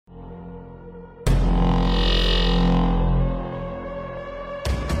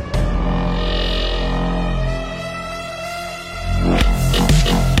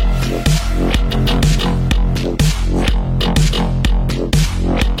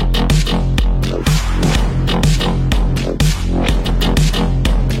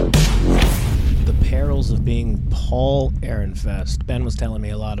Fest. Ben was telling me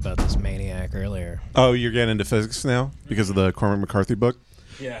a lot about this maniac earlier. Oh, you're getting into physics now because of the Cormac McCarthy book?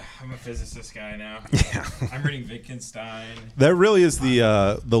 Yeah, I'm a physicist guy now. Yeah. I'm reading Wittgenstein. That really is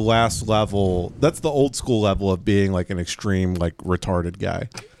the last level. That's the old school level of being like an extreme, like retarded guy.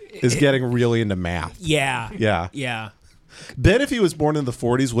 Is getting really into math. Yeah. Yeah. Yeah. Ben, if he was born in the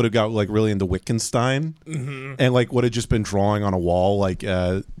 40s, would have got like really into Wittgenstein and like would have just been drawing on a wall like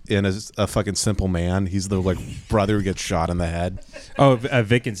in a fucking Simple Man. He's the like brother who gets shot in the head. Oh,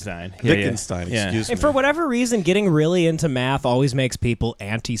 Wittgenstein. Wittgenstein, excuse me. And for whatever reason, getting really into math always makes people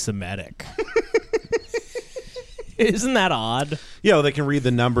anti-Semitic. Isn't that odd? Yeah, well, they can read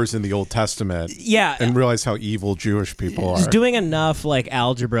the numbers in the Old Testament. Yeah. And realize how evil Jewish people are. Just doing enough like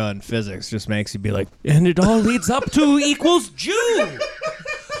algebra and physics just makes you be like, and it all leads up to equals Jew.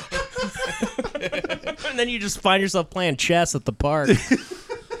 And then you just find yourself playing chess at the park.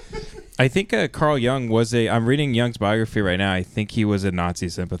 I think Carl Jung was I'm reading Jung's biography right now. I think he was a Nazi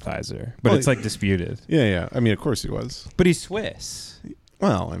sympathizer, but it's like disputed. Yeah. I mean, of course he was. But he's Swiss.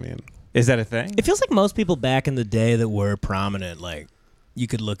 Well, I mean. Is that a thing? It feels like most people back in the day that were prominent, like you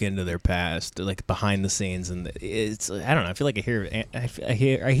could look into their past, like behind the scenes, and it's I don't know. I feel like I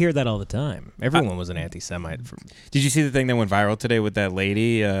hear that all the time. Everyone was an anti-Semite. Did you see the thing that went viral today with that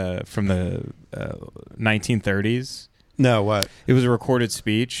lady from the 1930s? No, what? It was a recorded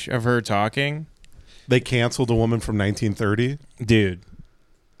speech of her talking. They canceled a woman from 1930? Dude.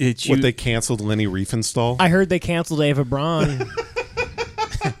 They canceled Leni Riefenstahl? I heard they canceled Ava Braun.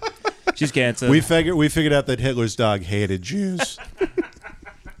 She's canceled. We figured out that Hitler's dog hated Jews.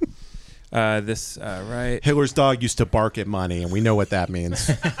 Right. Hitler's dog used to bark at money, and we know what that means.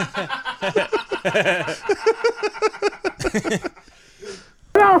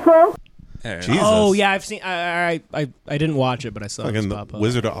 Jesus. Oh yeah, I've seen. I didn't watch it, but I saw it pop up.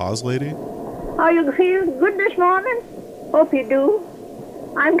 Wizard of Oz lady. Are you feeling good this morning? Hope you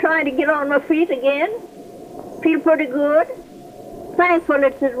do. I'm trying to get on my feet again. Feel pretty good. Thankful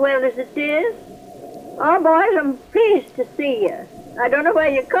it's as well as it is. Oh, boys, I'm pleased to see you. I don't know where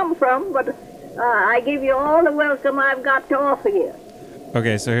you come from, but I give you all the welcome I've got to offer you.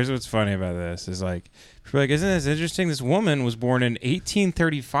 Okay, so here's what's funny about this is like, people are like, isn't this interesting? This woman was born in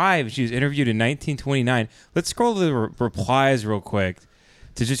 1835. She was interviewed in 1929. Let's scroll to the replies real quick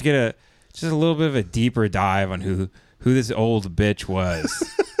to just get a little bit of a deeper dive on who this old bitch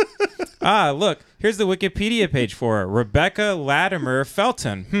was. Look, here's the Wikipedia page for her. Rebecca Latimer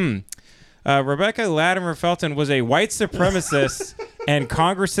Felton. Rebecca Latimer Felton was a white supremacist and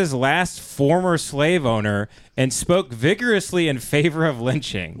Congress's last former slave owner and spoke vigorously in favor of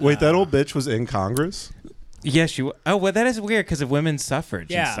lynching. Wait, that old bitch was in Congress? Yes, she. Oh, well, that is weird because of women's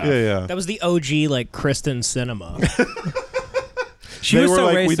suffrage. Yeah. And stuff. Yeah. That was the OG like Kristen Cinema. They were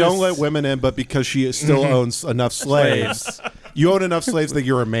like, we don't let women in, but because she still owns enough slaves. You own enough slaves that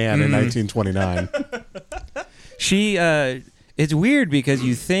you're a man in 1929. It's weird because when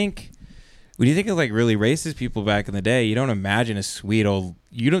you think of like really racist people back in the day, you don't imagine a sweet old,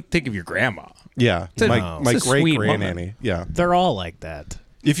 you don't think of your grandma. Yeah. My great granny. Yeah. They're all like that.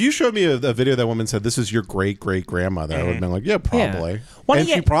 If you showed me a video that woman said, this is your great great grandmother, I would have been like, yeah, probably. Yeah. And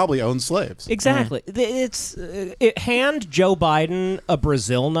she probably owned slaves. Exactly. It's hand Joe Biden a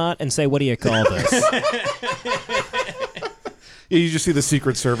Brazil nut and say, what do you call this? Yeah, you just see the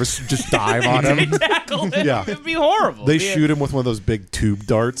Secret Service just dive on him. Exactly. Yeah. It'd be horrible. They shoot him with one of those big tube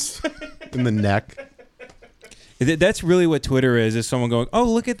darts in the neck. That's really what Twitter is someone going, oh,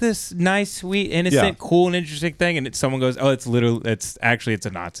 look at this nice, sweet, innocent, cool, and interesting thing. And someone goes, oh, it's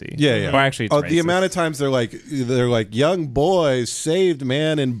a Nazi. Yeah. Or actually, it's racist. The amount of times they're like, young boy saved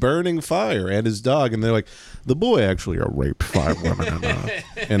man in burning fire and his dog. And they're like, the boy actually raped 5 women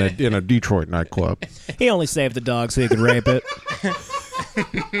in a Detroit nightclub. He only saved the dog so he could rape it.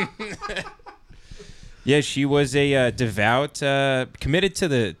 Yeah, she was a devout, committed to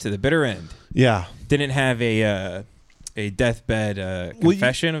the bitter end. Yeah. Didn't have a deathbed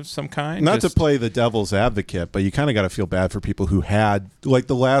confession of some kind. Not to play the devil's advocate, but you kind of got to feel bad for people who had, like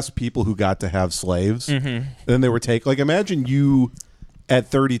the last people who got to have slaves. Mm-hmm. And then they were taken. Like imagine you at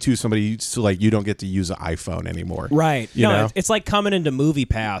 32, somebody like you don't get to use an iPhone anymore. Right. You know? It's like coming into Movie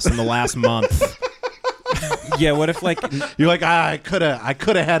Pass in the last month. Yeah, what if like you're like, I could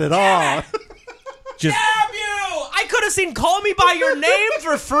have had it all. Just damn you! I could have seen Call Me by Your Name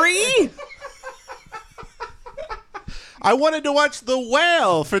for free. I wanted to watch The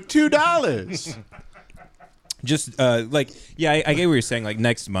Whale for $2. Just I get what you're saying. Like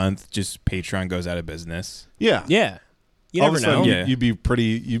next month, just Patreon goes out of business. Yeah. Yeah. You all of never a sudden know. Yeah. you'd be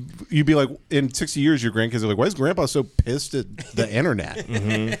pretty. You'd be like, in 60 years, your grandkids are like, why is Grandpa so pissed at the internet?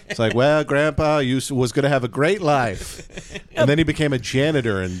 It's like, well, Grandpa was going to have a great life, and then he became a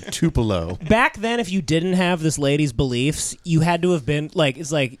janitor in Tupelo. Back then, if you didn't have this lady's beliefs, you had to have been like,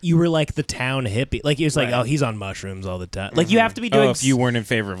 it's like you were like the town hippie. Like it was like, oh, he's on mushrooms all the time. Like you have to be doing. if you weren't in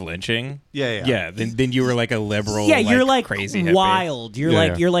favor of lynching, Yeah. then you were like a liberal. yeah, you're like crazy hippie. wild. You're Yeah,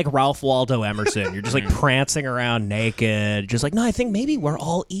 like yeah. you're like Ralph Waldo Emerson. You're just like prancing around naked. Just like, no, I think maybe we're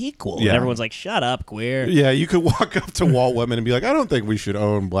all equal. Yeah. And everyone's like, shut up, queer. Yeah, you could walk up to Walt Whitman and be like, I don't think we should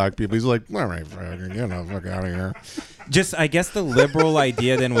own black people. He's like, all right, Fred, you know, fuck out of here. Just, I guess the liberal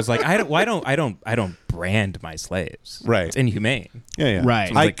idea then was like, I don't brand my slaves. Right. It's inhumane. Yeah.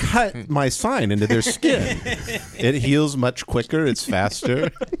 Right. I cut my sign into their skin. It heals much quicker. It's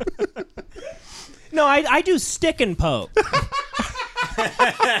faster. No, I do stick and poke.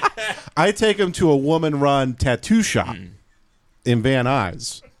 I take them to a woman-run tattoo shop in Van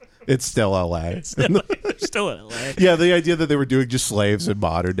Nuys. It's still L.A. Still in LA. Yeah, the idea that they were doing just slaves in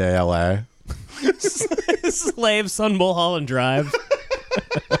modern-day L.A. Slaves on Mulholland Drive.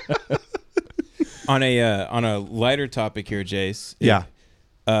 On a lighter topic here, Jace. Yeah.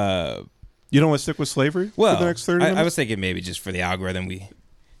 You don't want to stick with slavery Well, for the next 30 minutes? I was thinking maybe just for the algorithm, we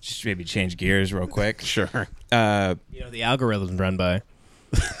just maybe change gears real quick. Sure. You know, the algorithm's run by.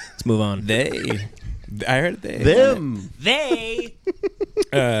 Let's move on. I heard they. Them. They.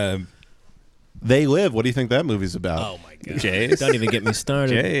 They Live. What do you think that movie's about? Oh, my God. Jace. Don't even get me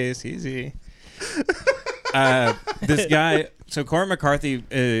started. Jace, easy. This guy, so Cormac McCarthy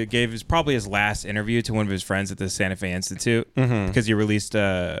gave probably his last interview to one of his friends at the Santa Fe Institute because he released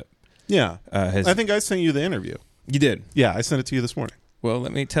Yeah. his. I think I sent you the interview. You did. Yeah, I sent it to you this morning. Well,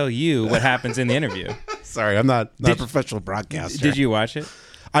 let me tell you what happens in the interview. Sorry, I'm not a professional broadcaster. Did you watch it?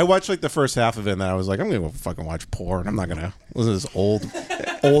 I watched like the first half of it, and then I was like, I'm going to fucking watch porn. I'm not going to listen to this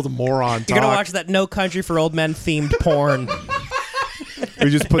old moron talk. You're going to watch that No Country for Old Men themed porn. He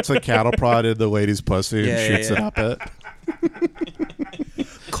just puts a cattle prod in the lady's pussy and shoots it up it.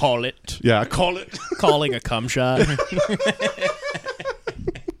 Call it. Yeah, call it. Calling a cum shot.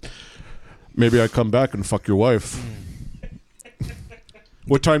 Maybe I come back and fuck your wife.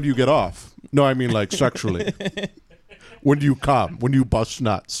 What time do you get off? No, I mean like sexually. When do you come? When do you bust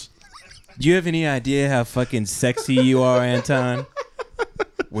nuts? Do you have any idea how fucking sexy you are, Anton?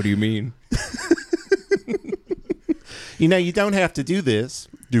 What do you mean? You know, you don't have to do this.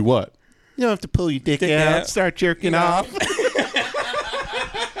 Do what? You don't have to pull your dick out, start jerking off.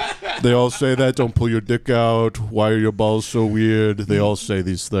 They all say that. Don't pull your dick out. Why are your balls so weird? They all say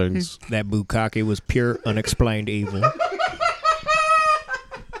these things. That bukkake was pure unexplained evil.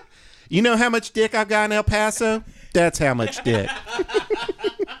 You know how much dick I've got in El Paso? That's how much dick.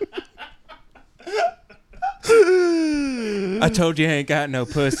 I told you I ain't got no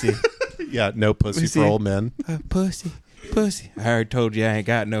pussy. Yeah, no pussy for old men. Pussy. I already told you I ain't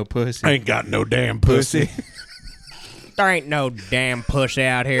got no pussy. I ain't got no damn pussy. There ain't no damn puss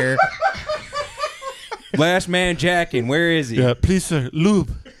out here. Last man jacking. Where is he? Yeah, please, sir.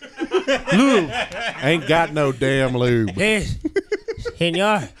 Lube. Lube. Ain't got no damn lube. Hey,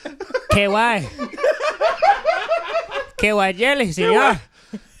 senor. KY. KY jelly, senor.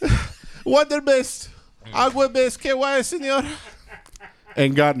 Wonder best. Agua best KY, senor.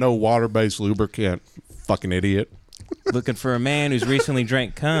 Ain't got no water-based lubricant. Fucking idiot. Looking for a man who's recently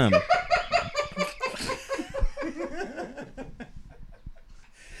drank cum.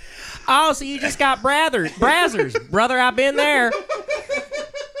 Oh, so you just got brazzers. Brother, I've been there.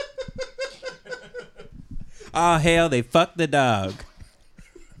 Oh, hell, they fucked the dog.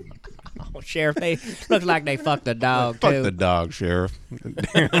 Oh, Sheriff, they look like they fucked the dog, Fuck too. the dog, Sheriff.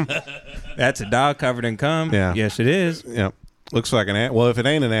 That's a dog covered in cum. Yeah. Yes, it is. Yep. Looks like an ass. Well, if it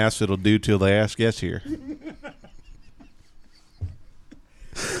ain't an ass, it'll do till the ass gets here.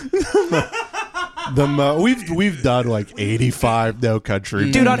 We've done like 85 No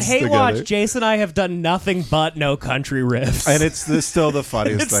Country. Dude, on movies Hate together. Watch, Jason and I have done nothing but No Country riffs. And it's still the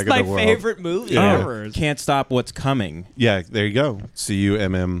funniest it's thing my in the world. favorite movie Yeah. ever. Can't stop what's coming. Yeah, there you go.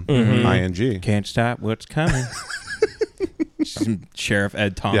 CUMMING. Can't stop what's coming. Sheriff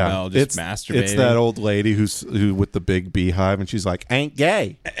Ed Tom Bell just masturbating. It's that old lady who with the big beehive, and she's like, "Ain't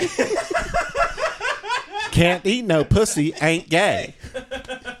gay. Can't eat no pussy. Ain't gay."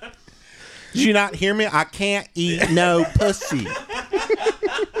 Did you not hear me? I can't eat no pussy.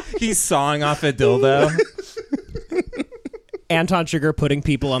 He's sawing off a dildo. Anton Sugar putting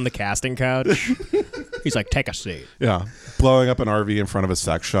people on the casting couch. He's like, take a seat. Yeah, blowing up an RV in front of a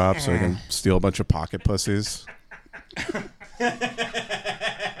sex shop so he can steal a bunch of pocket pussies.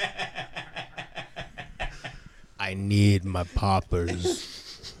 I need my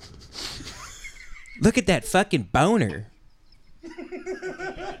poppers. Look at that fucking boner.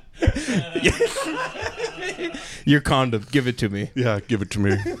 Your condom. Give it to me. Yeah, give it to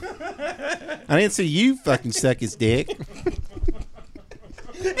me. I didn't see you fucking suck his dick. He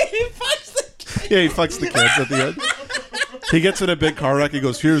fucks the kid. Yeah, he fucks the kids at the end. He gets in a big car wreck. He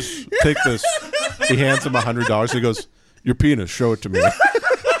goes, "Here's, take this." He hands him $100. He goes, "Your penis, show it to me."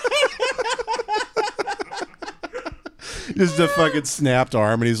 Just a fucking snapped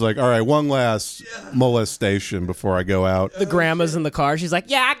arm, and he's like, "All right, one last molestation before I go out." The grandma's in the car. She's like,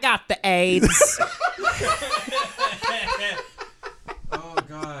 "Yeah, I got the AIDS." Oh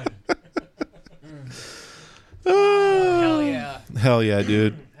God. Hell yeah. Hell yeah,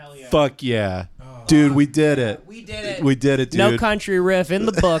 dude. Hell yeah. Fuck yeah. Dude, we did it. We did it. We did it, dude. No country riff in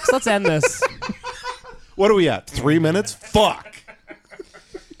the books. Let's end this. What are we at? 3 minutes? Fuck.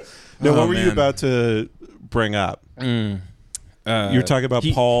 No, what were you man. about to bring up? You're talking about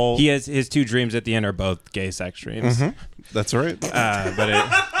Paul. He has his two dreams at the end are both gay sex dreams. That's right. But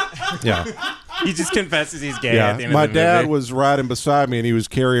Yeah. he just confesses he's gay at the Yeah. end My of the dad movie. was riding beside me, and he was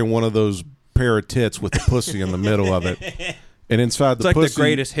carrying one of those pair of tits with the pussy in the middle of it. And inside It's the like pussy, the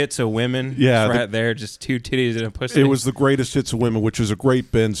greatest hits of women. Yeah, It's right there, just two titties and a pussy. it was the greatest hits of women, which is a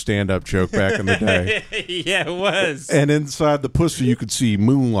great Ben stand-up joke back in the day. Yeah, it was. And inside the pussy, you could see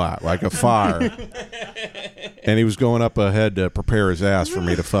moonlight like a fire. And he was going up ahead to prepare his ass for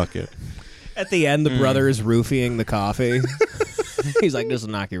me to fuck it. At the end, the brother is roofing the coffee. He's like, "This will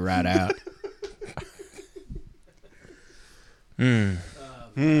knock you right out."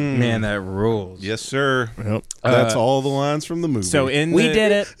 Man, that rules. Yes, sir. Yep. That's all the lines from the movie. So in We the-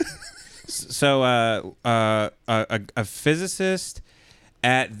 did it. So a physicist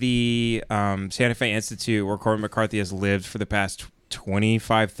at the Santa Fe Institute where Cormac McCarthy has lived for the past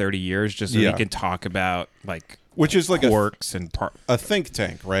 25, 30 years, just so Yeah. he can talk about like which is like quarks and a think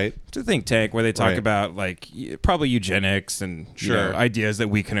tank, right? It's a think tank where they talk Right. about like probably eugenics and you know, Sure. ideas that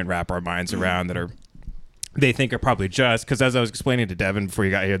we couldn't wrap our minds around that are they think are probably just because as I was explaining to Devin before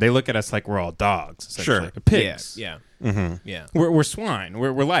you got here, they look at us like we're all dogs, essentially. Sure. Pigs. Yeah. Yeah. We're swine.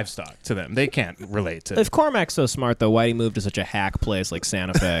 We're livestock to them. They can't relate to. If Cormac's so smart, though, why'd he move to such a hack place like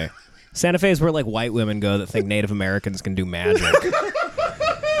Santa Fe? Santa Fe is where like white women go that think Native Americans can do magic.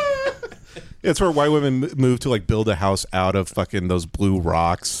 It's where white women move to like build a house out of fucking those blue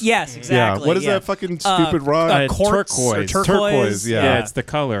rocks. Yes, exactly. Yeah. What is that fucking stupid rock? Quartz or turquoise. turquoise. Turquoise, yeah. yeah, it's the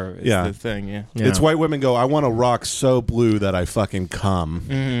color. It's Yeah. the thing. Yeah. It's white women go, "I want a rock so blue that I fucking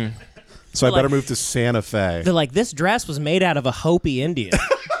come." So I Like- better move to Santa Fe. They're like, "This dress was made out of a Hopi Indian."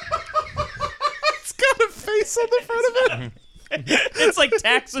 It's got a face on the front of it. It's like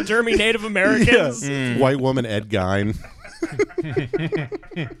taxidermy Native Americans. Yes. White woman Ed Gein.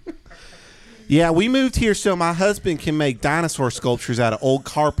 Yeah, we moved here so my husband can make dinosaur sculptures out of old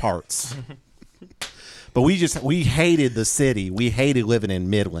car parts. But we hated the city. We hated living in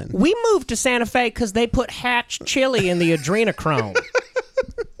Midland. We moved to Santa Fe because they put hatch chili in the adrenochrome.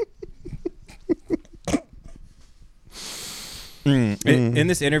 In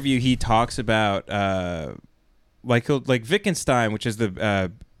this interview, he talks about like Wittgenstein, which is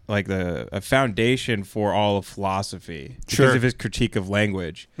the a foundation for all of philosophy because Sure. of his critique of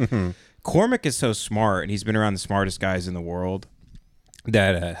language. Cormac is so smart, and he's been around the smartest guys in the world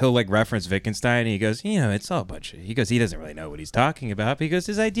that he'll like reference Wittgenstein, and he goes, it's all a bunch of. He goes, he doesn't really know what he's talking about because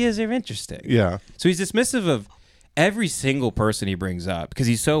his ideas are interesting. Yeah. So he's dismissive of every single person he brings up because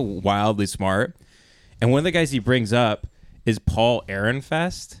he's so wildly smart. And one of the guys he brings up is Paul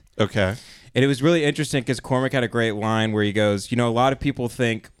Ehrenfest. Okay. And it was really interesting because Cormac had a great line where he goes, a lot of people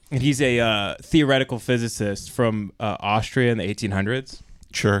think, and he's a theoretical physicist from Austria in the 1800s.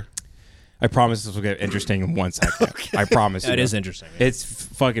 Sure. I promise this will get interesting in 1 second. Okay. I promise you. It is interesting. It's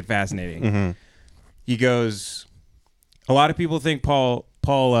fucking fascinating. He goes, a lot of people think Paul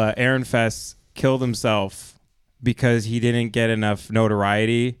Ehrenfest killed himself because he didn't get enough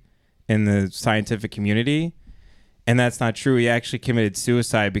notoriety in the scientific community. And that's not true. He actually committed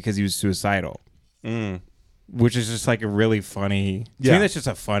suicide because he was suicidal. Which is just like a really funny... To me, that's just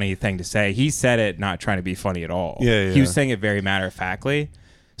a funny thing to say. He said it not trying to be funny at all. Yeah. He was saying it very matter-of-factly.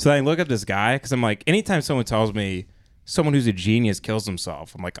 So I look up this guy because I'm like, anytime someone tells me someone who's a genius kills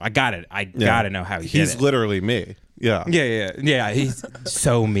himself, I'm like, I got it. I got to know how he did He's it. literally me. Yeah. Yeah, he's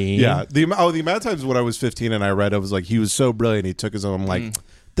so mean. Yeah. The amount of times when I was 15 and I read, I was like, he was so brilliant. He took his own. I'm like,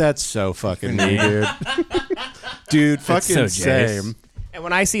 that's so fucking me, dude. Dude, fucking so Jace. same. And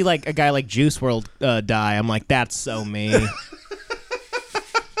when I see like a guy like Juice WRLD die, I'm like, that's so me.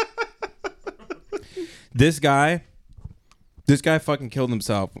 This guy fucking killed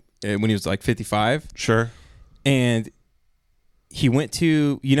himself when he was like 55. Sure. and he went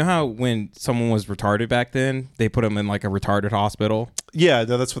to, you know how when someone was retarded back then, they put him in like a retarded hospital? Yeah,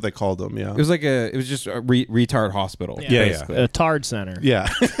 no, that's what they called them. Yeah, It was just a retard hospital. Yeah. basically. A tard center. yeah.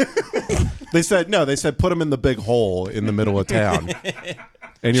 They said put him in the big hole in the middle of town.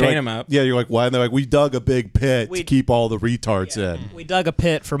 And you're Chain like, him up. Yeah, you're like, why? And they're like, we dug a big pit to keep all the retards in. We dug a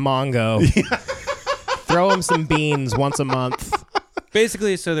pit for Mongo. Throw him some beans once a month.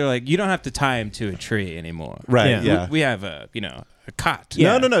 Basically, so they're like, you don't have to tie him to a tree anymore. Right, Yeah. yeah. We have a cot.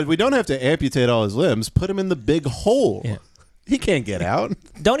 Yeah. No. We don't have to amputate all his limbs. Put him in the big hole. Yeah. He can't get out.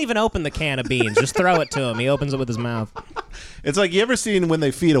 Don't even open the can of beans. Just throw it to him. He opens it with his mouth. It's like, you ever seen when they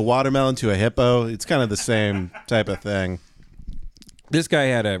feed a watermelon to a hippo? It's kind of the same type of thing. This guy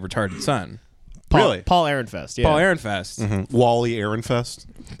had a retarded son. Really? Paul Ehrenfest. Yeah. Paul Ehrenfest. Wally Ehrenfest,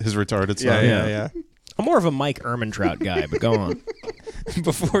 his retarded son. Yeah. I'm more of a Mike Ehrmantraut guy, but go on.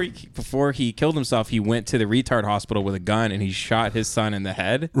 Before he killed himself, he went to the retard hospital with a gun and he shot his son in the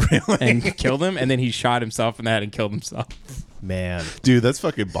head and killed him, and then he shot himself in the head and killed himself. Man. Dude, that's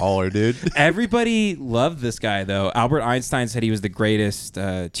fucking baller, dude. Everybody loved this guy, though. Albert Einstein said he was the greatest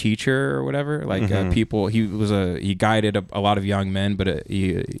teacher or whatever. Like people, he guided a lot of young men, but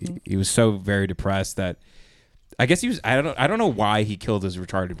he was so very depressed that I guess he was. I don't know why he killed his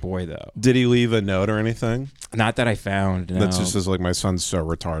retarded boy though. Did he leave a note or anything? Not that I found. No. That's just as like, my son's so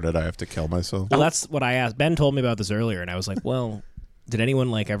retarded, I have to kill myself. Well, that's what I asked. Ben told me about this earlier, and I was like, well, did anyone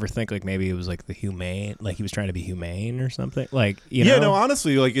like ever think like maybe it was like the humane, like he was trying to be humane or something? Like, you know? Yeah, no,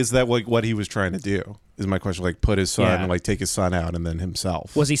 honestly, like, is that like what he was trying to do? Is my question, like, put his son, like, take his son out and then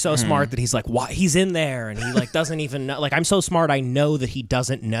himself? Was he so smart that he's like, why? He's in there and he like doesn't even know. Like, I'm so smart, I know that he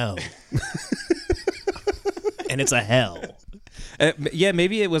doesn't know. And it's a hell. Yeah,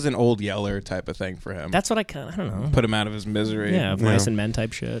 maybe it was an old Yeller type of thing for him. That's what I don't know. Put him out of his misery. Yeah, mice and men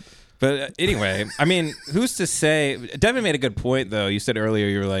type shit. But anyway, I mean, who's to say? Devin made a good point, though. You said earlier,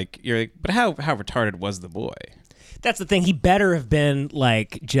 you're like, but how retarded was the boy? That's the thing. He better have been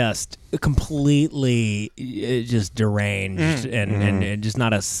like just completely just deranged and just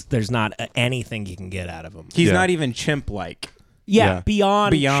not there's not anything you can get out of him. He's not even chimp-like. Yeah,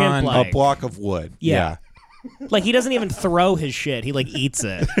 beyond chimp-like. A block of wood. Yeah. Like, he doesn't even throw his shit. He like eats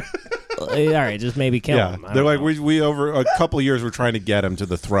it. All right, just maybe kill him. They're like, we over a couple of years we're trying to get him to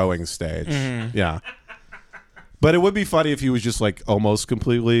the throwing stage. Yeah. But it would be funny if he was just like almost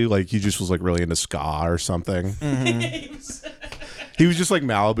completely, like he just was like really into ska or something. He was just like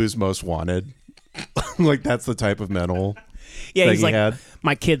Malibu's Most Wanted. Like, that's the type of mental yeah, thing he's he like, had.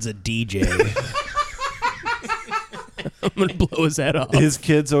 my kid's a DJ. I'm gonna blow his head off. His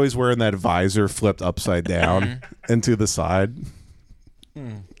kid's always wearing that visor flipped upside down and to the side.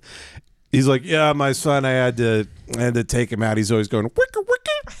 He's like, yeah, my son, I had to take him out. He's always going, wicka,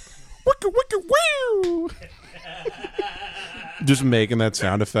 wicka, wicka, wicka, woo. Just making that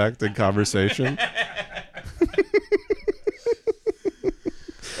sound effect in conversation.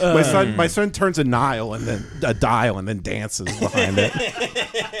 My son turns a dial and then dances behind it.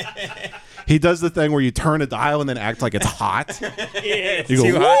 He does the thing where you turn a dial and then act like it's hot. It's You go,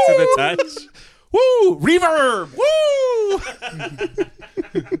 too hot to the "Woo! touch. Woo! Reverb! Woo!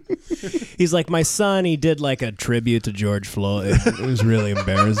 He's like, my son, he did like a tribute to George Floyd. It was really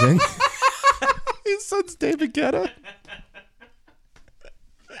embarrassing. His son's David Guetta.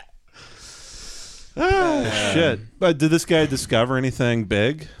 Oh, shit. But did this guy discover anything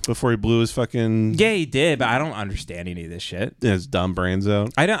big before he blew his fucking Yeah, he did, but I don't understand any of this shit. his dumb brains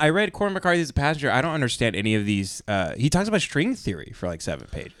out? I read Cormac McCarthy's A Passenger. I don't understand any of these. He talks about string theory for like 7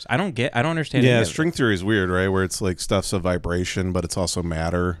 pages. I don't understand. Yeah, any of string it. theory is weird, right? Where it's like stuff's a vibration, but it's also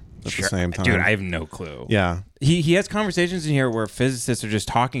matter at the same time. Dude, I have no clue. Yeah. He has conversations in here where physicists are just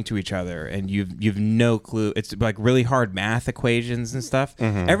talking to each other, and you've no clue. It's like really hard math equations and stuff.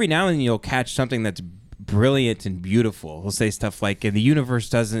 Every now and then you'll catch something that's brilliant and beautiful. He'll say stuff like, "And the universe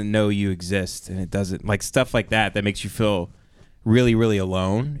doesn't know you exist," and it doesn't, like stuff like that makes you feel really, really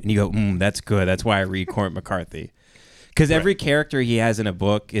alone. And you go, "That's good. That's why I read Cormac McCarthy," because every character he has in a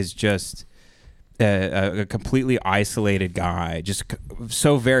book is just a completely isolated guy, just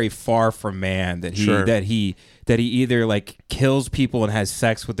so very far from man that he either like kills people and has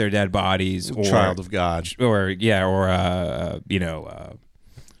sex with their dead bodies, or Child of God,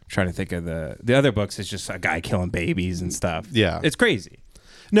 trying to think of the other books. It's just a guy killing babies and stuff. Yeah, it's crazy.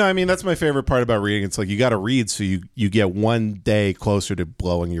 No, I mean, that's my favorite part about reading. It's like you got to read so you get one day closer to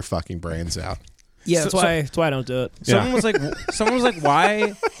blowing your fucking brains out. Yeah, that's why I don't do it. Someone was like,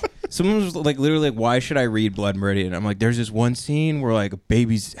 why? Someone was like, literally like, why should I read Blood Meridian? I'm like, there's this one scene where like a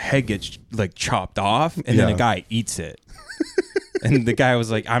baby's head gets like chopped off, and then a guy eats it. And the guy was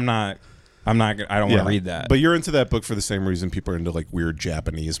like, I'm not I don't want to read that. But you're into that book for the same reason people are into like weird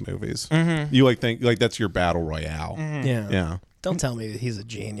Japanese movies. You like think like that's your battle royale. Yeah. Don't tell me he's a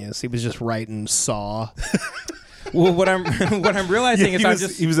genius. He was just writing Saw. Well, what I'm realizing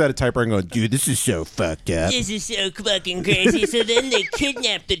is he was at a typewriter going, dude, this is so fucked up. This is so fucking crazy. So then they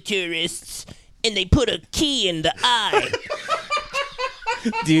kidnap the tourists and they put a key in the eye.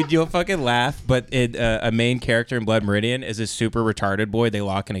 Dude, you'll fucking laugh, but a main character in Blood Meridian is a super retarded boy they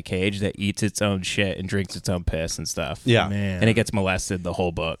lock in a cage that eats its own shit and drinks its own piss and stuff. Yeah. Man. And it gets molested the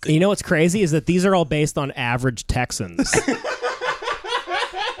whole book. You know what's crazy is that these are all based on average Texans.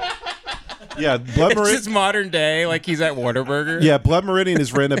 Yeah, Blood It's Meridian. just modern day, like he's at Whataburger. Yeah, Blood Meridian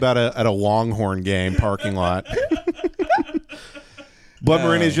is written about at a Longhorn game parking lot. Blood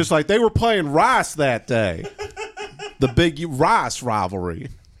Meridian is just like they were playing Rice that day. The big Rice rivalry.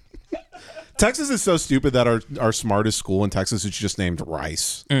 Texas is so stupid that our smartest school in Texas is just named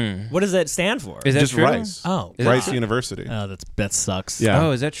Rice. What does that stand for? Is that Just true? Rice. Oh. Rice University. Oh, that sucks. Yeah.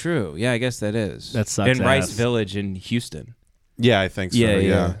 Oh, is that true? Yeah, I guess that is. That sucks In Rice ass. Village in Houston. Yeah, I think so. Yeah,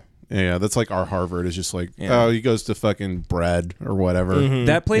 Yeah. yeah. That's like our Harvard is just like, Yeah. oh, he goes to fucking bread or whatever.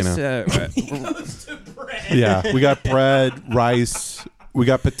 That place. Yeah, we got bread, rice, we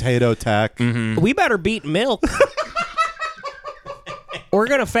got potato tech. We better beat milk. We're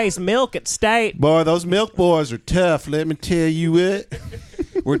going to face milk at state. Boy, those milk boys are tough, let me tell you it.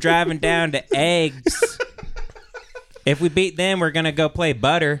 We're driving down to eggs. If we beat them, we're gonna go play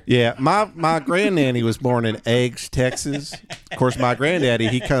butter. Yeah, my granddaddy was born in Eggs, Texas. Of course, my granddaddy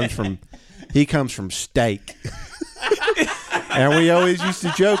he comes from steak, and we always used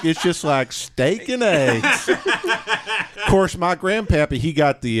to joke it's just like steak and eggs. Of course, my grandpappy he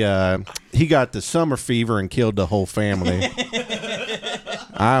got the summer fever and killed the whole family.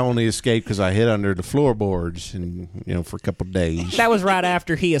 I only escaped because I hid under the floorboards and for a couple of days. That was right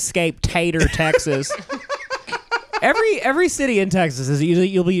after he escaped Tater, Texas. Every city in Texas is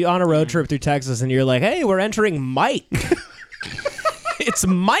you'll be on a road trip through Texas and you're like, hey, we're entering Mike. It's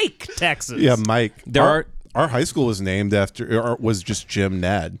Mike, Texas. Yeah, Mike. There Our high school was named after, or was just Jim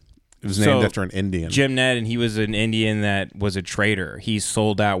Ned. It was named after an Indian. Jim Ned, and he was an Indian that was a traitor. He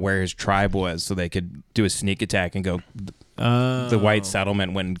sold out where his tribe was so they could do a sneak attack and go. The white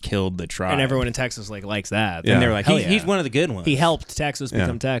settlement went and killed the tribe. And everyone in Texas likes that. Yeah. And they're like, Hell he's one of the good ones. He helped Texas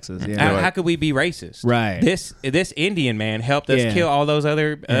become Texas. Yeah. How could we be racist? Right. This Indian man helped us Yeah. kill all those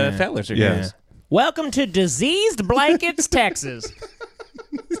other fellas. Or Yeah. guys. Welcome to Diseased Blankets, Texas.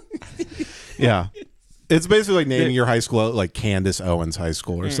 Yeah. It's basically like naming your high school like Candace Owens High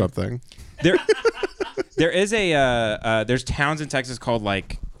School or something. There is there's towns in Texas called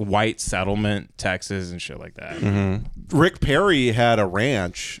like White Settlement, Texas, and shit like that. Rick Perry had a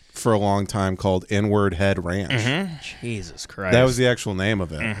ranch for a long time called Inward Head Ranch. Jesus Christ. That was the actual name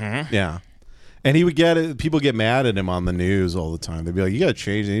of it. Yeah. And he would get it. People get mad at him on the news all the time. They'd be like, "You got to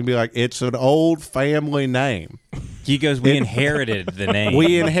change it." He'd be like, "It's an old family name. He goes, "We inherited the name.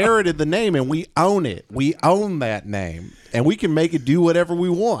 We inherited the name, and we own it. We own that name, and we can make it do whatever we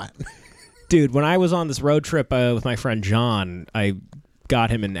want." Dude, when I was on this road trip with my friend John, I got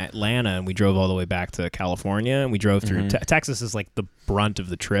him in Atlanta, and we drove all the way back to California, and we drove through Texas is like the brunt of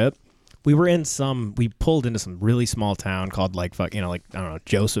the trip. We pulled into some really small town called I don't know,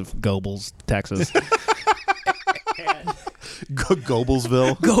 Joseph Goebbels, Texas.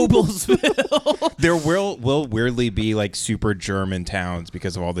 Goebbelsville. Goebbelsville. There will weirdly be like super German towns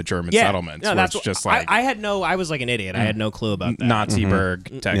because of all the German settlements. No, where that's it's just like I was like an idiot. I had no clue about that.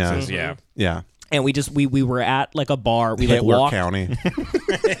 Naziburg, Texas. Yeah. Yeah. And we were at like a bar. We like Hitler walked. County.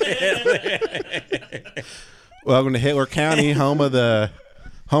 Welcome to Hitler County, home of the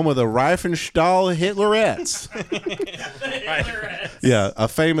Riefenstahl Hitlerettes. Yeah, a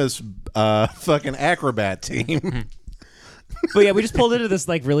famous fucking acrobat team. But yeah, we just pulled into this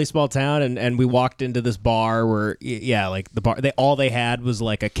like really small town, and we walked into this bar where like the bar they had was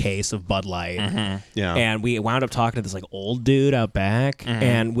like a case of Bud Light. Yeah. And we wound up talking to this like old dude out back,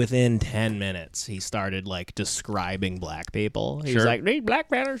 and within 10 minutes he started like describing black people. He was like, "These black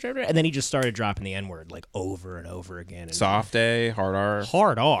men," and then he just started dropping the N-word like over and over again. And Soft A, hard R.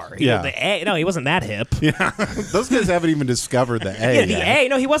 hard R. Yeah. The A, no, he wasn't that hip. Yeah. Those guys haven't even discovered the A. Yeah, the yet. A.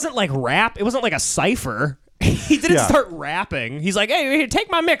 No, he wasn't like rap. It wasn't like a cipher. He didn't Yeah. start rapping. He's like, "Hey, here, take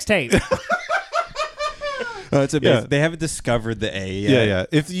my mixtape." It's a Yeah. They haven't discovered the A yet. Yeah, yeah.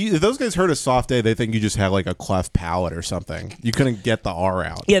 If those guys heard a soft A, they think you just have like a cleft palate or something. You couldn't get the R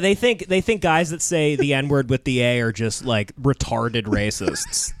out. Yeah, they think guys that say the N-word with the A are just like retarded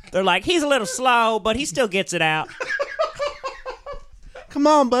racists. They're like, he's a little slow, but he still gets it out. Come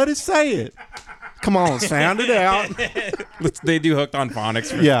on, buddy, say it. Come on, sound it out. They do hooked on phonics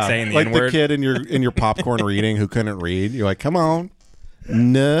for Yeah, saying the like N-word. the kid in your popcorn reading who couldn't read. You're like, come on.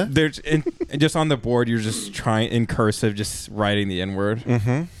 Nah. There's just on the board. You're just trying in cursive, just writing the N-word.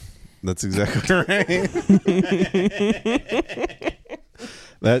 That's exactly right.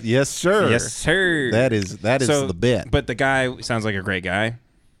 That yes, sir. Yes, sir. That is So, the bit. But the guy sounds like a great guy.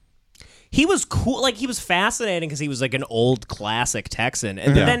 He was cool. Like, he was fascinating because he was like an old classic Texan.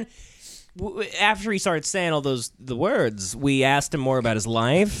 And Yeah. then after he started saying all the words, we asked him more about his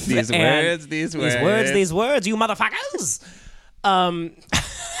life. These And words, these these words, you motherfuckers.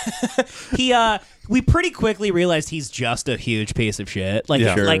 We pretty quickly realized he's just a huge piece of shit. Like,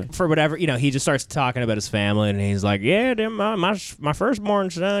 Yeah. Sure. like for whatever, he just starts talking about his family, and he's like, yeah, my firstborn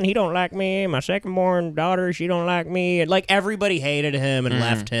son, he don't like me. My secondborn daughter, she don't like me. And like everybody hated him and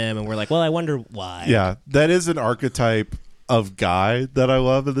left him, and we're like, well, I wonder why. Yeah, that is an archetype of guy that I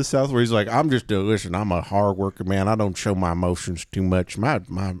love in the South, where he's like, I'm a hard worker, man. I don't show my emotions too much.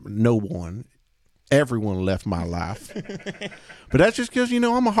 Everyone left my life. But that's just because,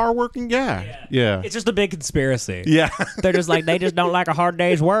 I'm a hard-working guy. Yeah. It's just a big conspiracy. Yeah. They're just like, they just don't like a hard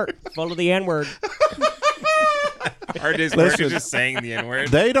day's work full of the N-word. Hard day's work Listen. is just saying the N-word.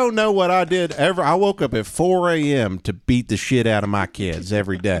 They don't know what I did ever. I woke up at 4 a.m. to beat the shit out of my kids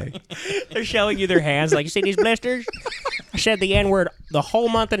every day. They're showing you their hands like, you see these blisters? I said the N-word the whole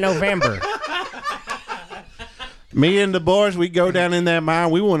month of November. Me and the boys, we go down in that mine.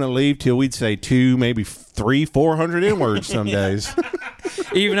 We want to leave till we'd say 2, maybe 300, 400 N-words some days.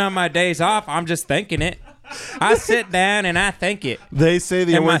 Even on my days off, I'm just thinking it. I sit down and I think it They say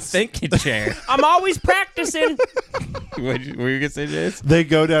the in my N-words. thinking chair. I'm always practicing. What were you going to say, Jace? They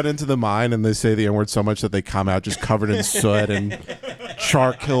go down into the mine and they say the N-word so much that they come out just covered in soot and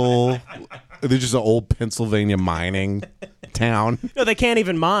charcoal. They're just an old Pennsylvania mining town. No, they can't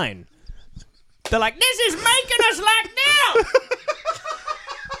even mine. They're like, this is making us like now.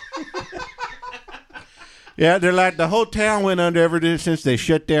 Yeah, they're like, the whole town went under ever since they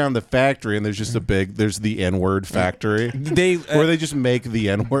shut down the factory, and there's just there's the N-word factory where they just make the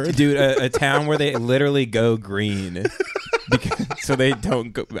N-word. Dude, a town where they literally go green so they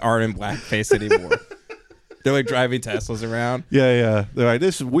aren't in blackface anymore. They're like driving Teslas around. Yeah. They're like,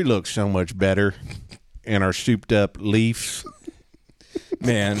 we look so much better in our souped up leaves.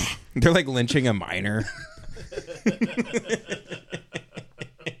 Man, they're like lynching a miner.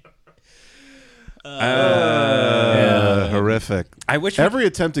 Horrific. I wish Every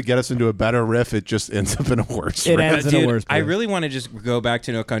attempt to get us into a better riff, it just ends up in a worse It riff. ends in a worse I place. really want to just go back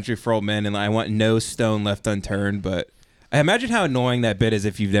to No Country for Old Men, and I want no stone left unturned. But I imagine how annoying that bit is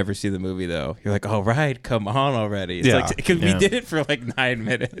if you've never seen the movie, though. You're like, all right, come on already. It's Yeah. like, because we did it for like 9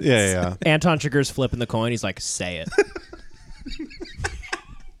 minutes. Yeah. Anton Chigurh's flipping the coin. He's like, say it.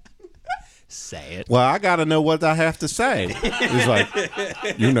 Say it. Well, I got to know what I have to say. He's like,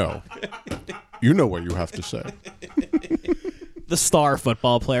 you know what you have to say. The star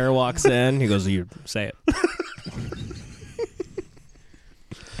football player walks in. He goes, you say it.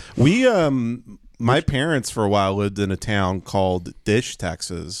 We, my parents for a while lived in a town called Dish,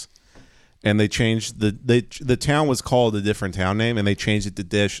 Texas, and they changed the town was called a different town name, and they changed it to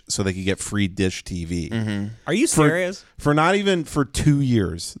Dish so they could get free Dish TV. Are you serious? For not even for 2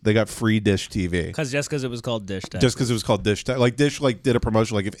 years, they got free Dish TV. Just because it was called Dish Tech. Just because it was called Dish, like Dish, did a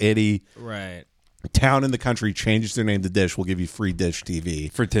promotion. Like if any Right. town in the country changes their name to Dish, we'll give you free Dish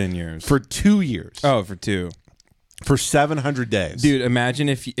TV For 10 years. for 2 years. Oh, for 2. For 700 days, Dude, imagine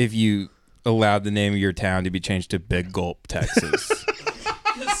if you allowed the name of your town to be changed to Big Gulp, Texas.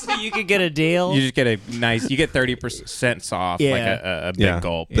 So you could get a deal. You just get you get 30% off, Yeah. like a Big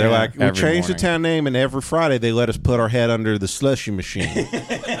Gulp. They're like, we every changed the morning. town name, and every Friday they let us put our head under the slushy machine.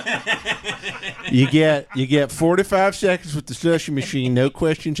 You get 45 seconds with the slushy machine, no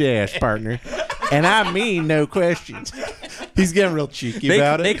questions asked, partner. And I mean no questions. He's getting real cheeky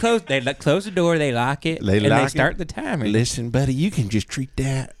about They it. close the door, they lock it, They and lock they it. start the timer. Listen, buddy, you can just treat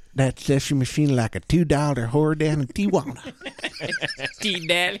that slushy machine like a $2 whore down in Tijuana.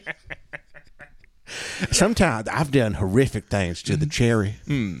 Sometimes I've done horrific things to the cherry.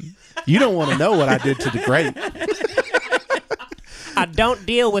 You don't want to know what I did to the grape. I don't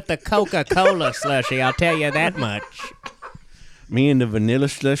deal with the Coca-Cola slushy, I'll tell you that much. Me and the vanilla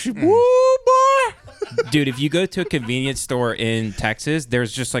slushy. Woo, boy. Dude, if you go to a convenience store in Texas,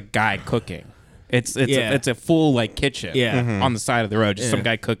 there's just a guy cooking. It's Yeah. a full like kitchen Yeah. on the side of the road. Just some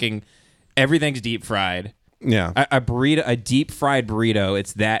guy cooking. Everything's deep fried. Yeah. A burrito, a deep fried burrito.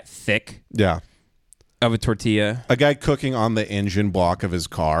 It's that thick Yeah. of a tortilla. A guy cooking on the engine block of his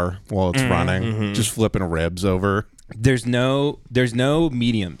car while it's running, just flipping ribs over. There's no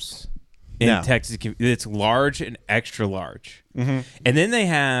mediums. in Yeah. Texas. It's large and extra large. And then they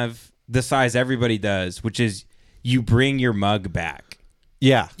have the size everybody does, which is you bring your mug back.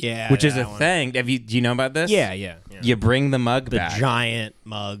 Yeah. Yeah, Which is that a one. thing. Do you know about this? Yeah. You bring the mug The back. giant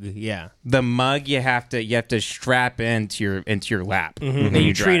mug. Yeah. The mug you have to strap into your lap. And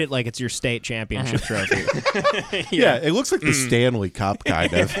you treat it like it's your state championship trophy. Yeah, it looks like the Stanley Cup,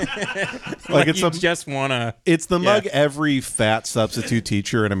 kind of. like it's you just wanna. it's the mug every fat substitute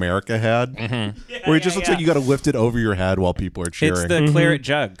teacher in America had, where it just looks like you got to lift it over your head while people are cheering. It's the claret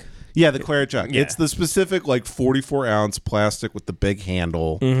jug. Yeah, the claret jug. Yeah. It's the specific 44-ounce plastic with the big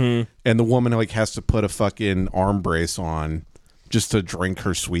handle, and the woman has to put a fucking arm brace on just to drink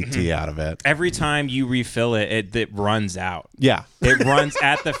her sweet tea out of it. Every time you refill it, it runs out. Yeah, It runs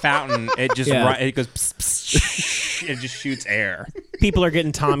at the fountain. It just Yeah. it goes. Pss, pss, it just shoots air. People are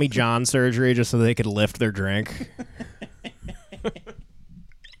getting Tommy John surgery just so they could lift their drink.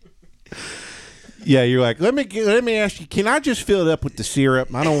 yeah. You're like, let me ask you, can I just fill it up with the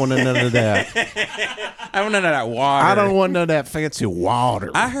syrup? I don't want none of that. I want none of that water. I don't want none of that fancy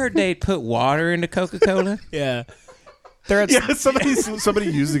water. I heard they'd put water into Coca-Cola. Yeah. They're at Yeah, somebody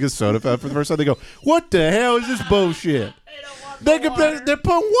using a soda fountain for the first time. They go, "What the hell is this bullshit?" They're putting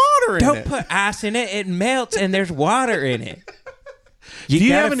water in Don't it. put ice in it. It melts and there's water in it. You Do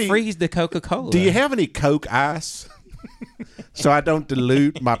you gotta have any- freeze the Coca-Cola. Do you have any Coke ice? So I don't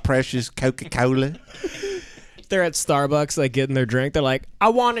dilute my precious Coca-Cola. They're at Starbucks, getting their drink. They're like, I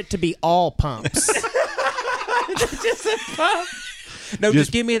want it to be all pumps. just a pump? No,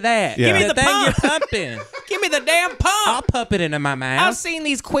 just give me that. Yeah. Give me Give the me the thing pump. you're pumping. Give me the damn pump. I'll pump it into my mouth. I've seen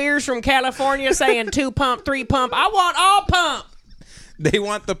these queers from California saying 2 pump, 3 pump. I want all pump. They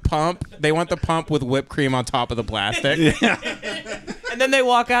want the pump. They want the pump with whipped cream on top of the plastic. And then they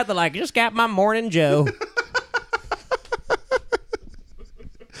walk out. They're like, just got my morning Joe.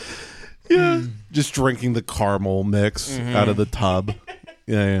 Just drinking the caramel mix out of the tub.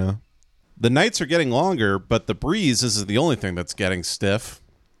 Yeah. The nights are getting longer, but the breeze isn't the only thing that's getting stiff.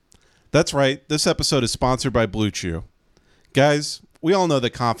 That's right. This episode is sponsored by Blue Chew. Guys, we all know that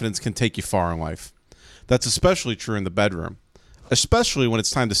confidence can take you far in life. That's especially true in the bedroom, especially when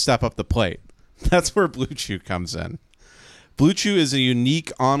it's time to step up the plate. That's where Blue Chew comes in. Blue Chew is a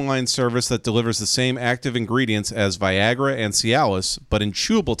unique online service that delivers the same active ingredients as Viagra and Cialis, but in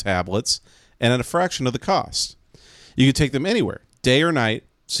chewable tablets and at a fraction of the cost. You can take them anywhere, day or night,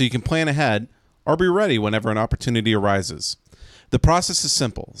 so you can plan ahead or be ready whenever an opportunity arises. The process is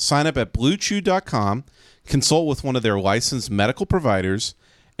simple. Sign up at bluechew.com, consult with one of their licensed medical providers,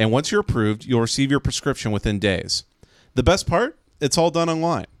 and once you're approved, you'll receive your prescription within days. The best part? It's all done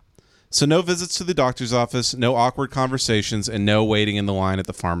online. So no visits to the doctor's office, no awkward conversations, and no waiting in the line at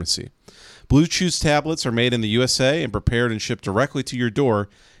the pharmacy. Blue Chew's tablets are made in the USA and prepared and shipped directly to your door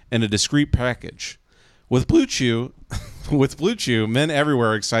in a discreet package. With Blue Chew, men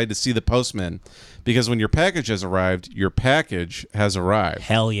everywhere are excited to see the postman because when your package has arrived, your package has arrived.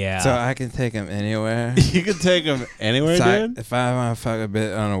 Hell yeah. So I can take them anywhere. You can take them anywhere, dude. If I want to fuck a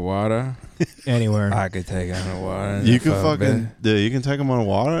bit on the water, Anywhere. I could take it on the water. You can you can take them on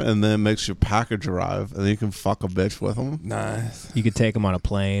water, and then it makes your package arrive, and then you can fuck a bitch with them. Nice. You could take them on a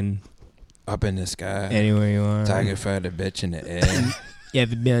plane. Up in the sky. Anywhere you want. Tiger fight a bitch in the air. You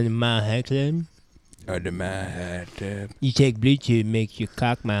ever been in my hair club? Or the man had You take Blue Chew, it makes your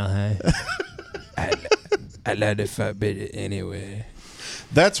cock mile high. I let it fuck bitch anyway.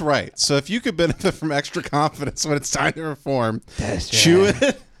 That's right. So if you could benefit from extra confidence when it's time to reform, That's chew right.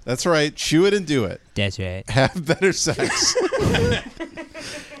 it. That's right. Chew it and do it. That's right. Have better sex.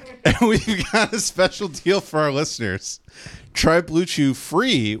 And we've got a special deal for our listeners. Try Blue Chew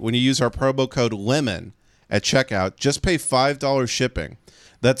free when you use our promo code LEMON at checkout. Just pay $5 shipping.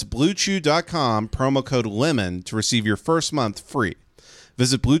 That's bluechew.com, promo code LEMON to receive your first month free.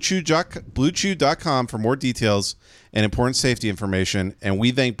 Visit bluechew.com for more details and important safety information. And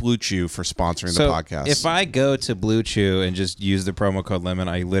we thank Blue Chew for sponsoring the podcast. If I go to Blue Chew and just use the promo code LEMON,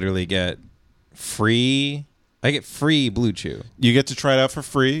 I literally get free. I get free Blue Chew. You get to try it out for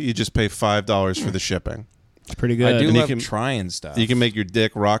free. You just pay $5 for the shipping. It's pretty good. I do And you love can- trying stuff. You can make your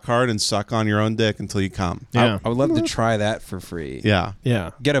dick rock hard and suck on your own dick until you come. Yeah. I would love to try that for free. Yeah.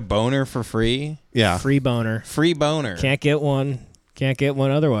 Yeah. Get a boner for free. Yeah. Free boner. Free boner. Can't get one. Can't get one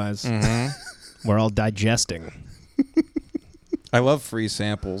otherwise. Mm-hmm. We're all digesting. I love free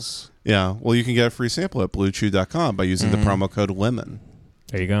samples. Yeah. Well, you can get a free sample at bluechew.com by using the promo code LEMON.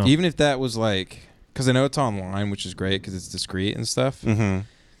 There you go. Even if that was like, because I know it's online, which is great because it's discreet and stuff. Mm-hmm.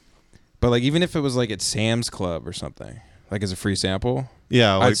 But like, even if it was like at Sam's Club or something, like as a free sample,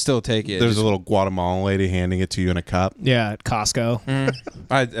 Yeah. Like, I'd still take it. there's a little Guatemalan lady handing it to you in a cup. Yeah, at Costco.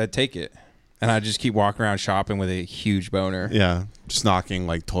 I'd take it. and I just keep walking around shopping with a huge boner. Yeah, just knocking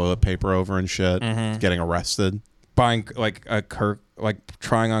like toilet paper over and shit, getting arrested. Buying like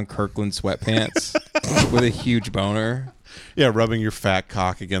trying on Kirkland sweatpants with a huge boner. Yeah, rubbing your fat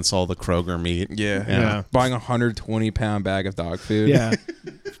cock against all the Kroger meat. Yeah. Buying a 120-pound bag of dog food. Yeah.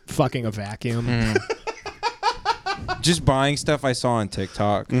 Fucking a vacuum. Just buying stuff I saw on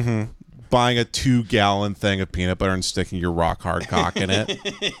TikTok. Buying a 2-gallon thing of peanut butter and sticking your rock hard cock in it.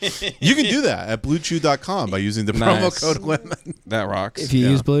 You can do that at bluechew.com by using the promo code lemon. That rocks. If you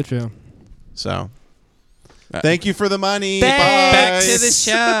use Blue Chew. So, thank you for the money. Back to the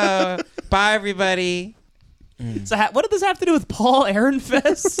show. Bye, everybody. So what did this have to do with Paul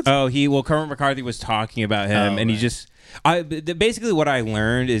Ehrenfest? Kermit McCarthy was talking about him, and he just, basically what I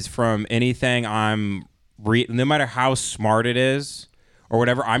learned is from anything no matter how smart it is or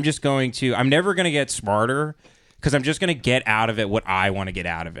whatever, I'm never going to get smarter because I'm just going to get out of it what I want to get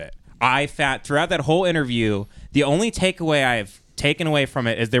out of it. Throughout that whole interview, the only takeaway I've taken away from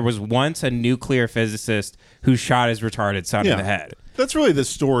it is there was once a nuclear physicist who shot his retarded son in the head. That's really the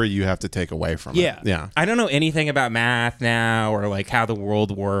story you have to take away from it. Yeah. I don't know anything about math now or like how the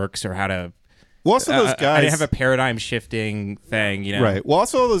world works or how to... Well, also those guys... I didn't have a paradigm shifting thing, you know? Right. Well,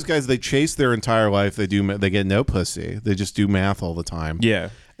 also all those guys, they chase their entire life. They get no pussy. They just do math all the time. Yeah.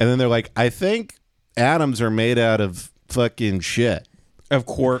 And then they're like, I think atoms are made out of fucking shit. Of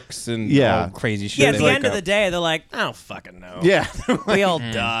quarks and all crazy shit. Yeah, at the end of the day, they're like, I don't fucking know. Yeah. We all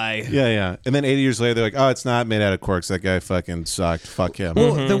die. Yeah. And then 80 years later, they're like, oh, it's not made out of quarks. That guy fucking sucked. Fuck him.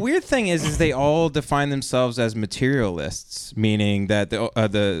 Well, the weird thing is they all define themselves as materialists, meaning that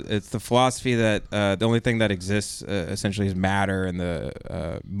it's the philosophy that the only thing that exists essentially is matter and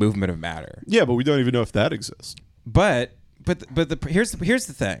the movement of matter. Yeah, but we don't even know if that exists. But here's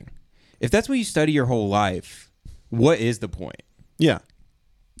the thing: if that's what you study your whole life, what is the point? Yeah.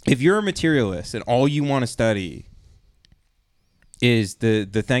 If you're a materialist and all you want to study is the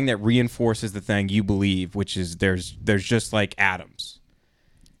thing that reinforces the thing you believe, which is there's just like atoms,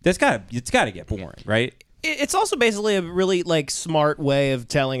 it's got to get boring, right? It's also basically a really like smart way of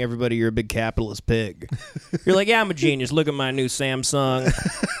telling everybody you're a big capitalist pig. You're like, yeah, I'm a genius. Look at my new Samsung.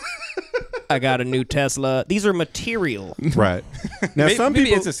 I got a new Tesla. These are material. Right. Now,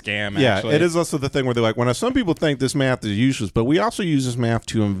 maybe it's a scam, yeah, actually. it is also the thing where they're like, well, now some people think this math is useless, but we also use this math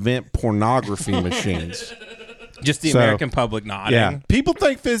to invent pornography machines. Just the American public nodding. Yeah. People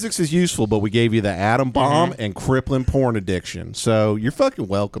think physics is useful, but we gave you the atom bomb and crippling porn addiction. So you're fucking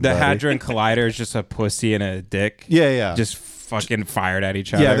welcome, The buddy. Hadron Collider is just a pussy and a dick. Yeah. Just fucking fired at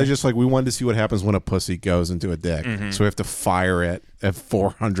each other. Yeah, they're just like, we wanted to see what happens when a pussy goes into a dick. So we have to fire it at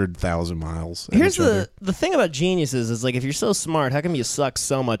 400,000 miles. Here's the thing about geniuses is like, if you're so smart, how come you suck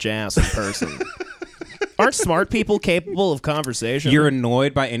so much ass in person? Aren't smart people capable of conversation? You're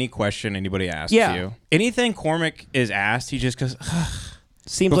annoyed by any question anybody asks you. Anything Cormac is asked, he just goes, ugh.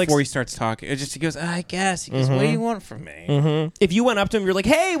 Seems Before like he starts talking, he goes, I guess. He goes, what do you want from me? if you went up to him, you're like,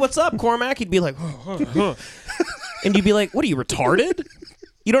 hey, what's up, Cormac? He'd be like, and you'd be like, what are you, retarded?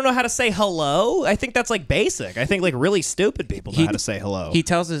 You don't know how to say hello? I think that's like basic. I think like really stupid people know how to say hello. He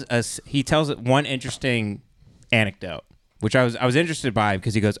tells us one interesting anecdote, which I was interested by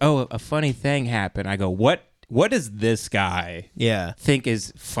because he goes, oh, a funny thing happened. I go, what does this guy think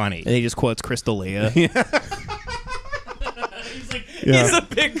is funny? And he just quotes Crystalia. He's a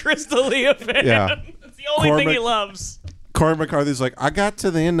big Crystalia fan. Yeah. It's the only thing he loves. Corey McCarthy's like, I got to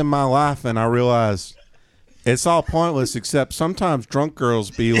the end of my life and I realized it's all pointless except sometimes drunk girls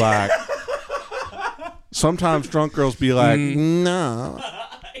be like, no.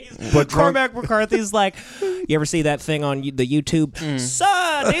 But Cormac McCarthy's like, you ever see that thing on the YouTube? Dude.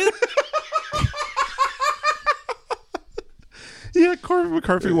 Yeah, Cormac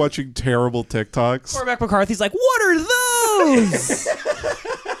McCarthy watching terrible TikToks. Cormac McCarthy's like, what are those?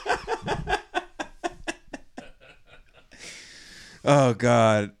 Oh,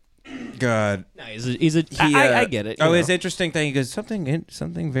 God. No, I get it. His interesting thing, he goes,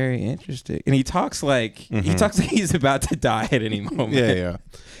 something very interesting. And he talks like he's about to die at any moment. Yeah.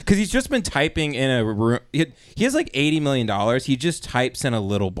 Because he's just been typing in a room. He has like $80 million. He just types in a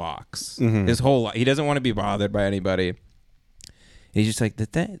little box his whole life. He doesn't want to be bothered by anybody. He's just like,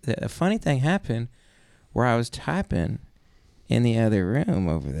 the funny thing happened where I was typing in the other room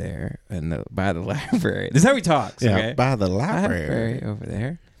over there by the library. This is how he talks. Yeah, okay? by the library over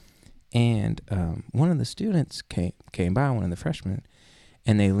there. And one of the students came by, one of the freshmen,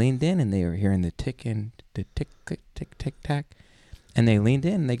 and they leaned in and they were hearing the tick, tick, tick, tack. And they leaned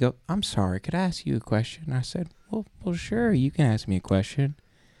in and they go, I'm sorry, could I ask you a question? I said, well, sure, you can ask me a question.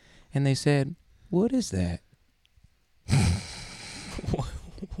 And they said, what is that?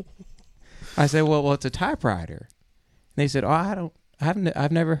 I said, well, it's a typewriter. And they said,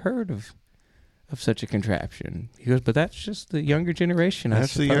 I've never heard of such a contraption. He goes, but that's just the younger generation.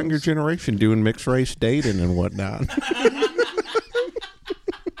 That's the younger generation doing mixed race dating and whatnot.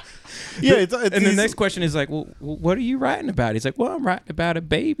 Yeah, it's and the next question is like, well, what are you writing about? He's like, well, I'm writing about a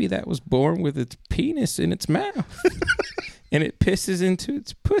baby that was born with its penis in its mouth, and it pisses into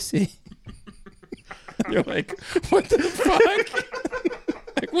its pussy. You're like, what the fuck?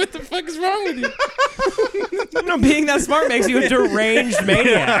 Like, what the fuck is wrong with you? No, being that smart makes you a deranged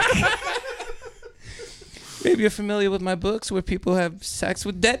maniac. Maybe you're familiar with my books where people have sex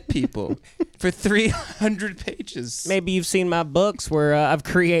with dead people for 300 pages. Maybe you've seen my books where I've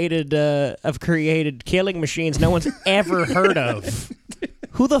created killing machines no one's ever heard of.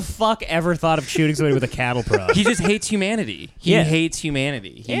 Who the fuck ever thought of shooting somebody with a cattle prod? He just hates humanity. He hates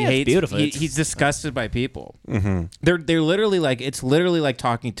humanity. He hates. It's beautiful. He's disgusted by people. Mm-hmm. They're literally like, it's literally like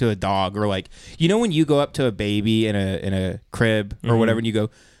talking to a dog, or like, you know when you go up to a baby in a crib or whatever, and you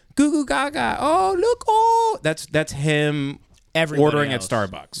go, goo goo gaga, oh look, oh, that's him. Everybody ordering else. at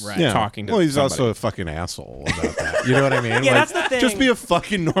Starbucks, Right. Yeah. talking to. Well, he's somebody. also a fucking asshole about that. You know what I mean? Yeah, Like, that's the thing. Just be a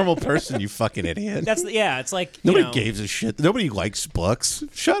fucking normal person, you fucking idiot. It's like Nobody gives a shit. Nobody likes books.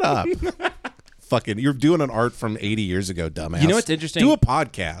 Shut up. Fucking, you're doing an art from 80 years ago, dumbass. You know what's interesting? Do a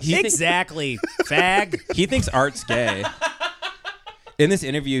podcast. Exactly, fag. He thinks art's gay. In this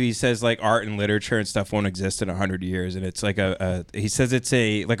interview, he says like art and literature and stuff won't exist in 100 years, and it's like he says it's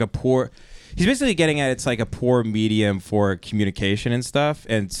a poor. He's basically getting at it's like a poor medium for communication and stuff,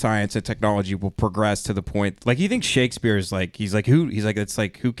 and science and technology will progress to the point like he thinks Shakespeare is like it's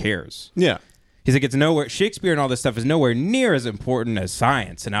like who cares? Yeah. He's like, it's nowhere. Shakespeare and all this stuff is nowhere near as important as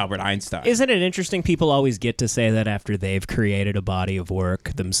science and Albert Einstein. Isn't it interesting? People always get to say that after they've created a body of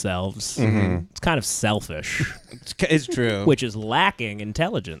work themselves. Mm-hmm. It's kind of selfish. It's true. Which is lacking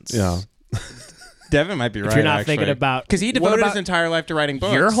intelligence. Yeah. Devin might be right. If you're not thinking about... Because he devoted his entire life to writing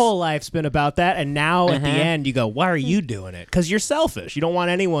books. Your whole life's been about that, and now at the end you go, why are you doing it? Because you're selfish. You don't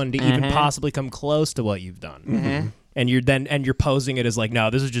want anyone to even possibly come close to what you've done. Mm-hmm. And you're posing it as like, no,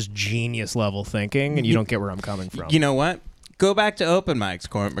 this is just genius level thinking, and you don't get where I'm coming from. You know what? Go back to open mics,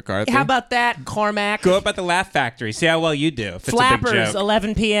 Cormac McCarthy. How about that, Cormac? Go up at the Laugh Factory. See how well you do. If it's a big Flappers, joke.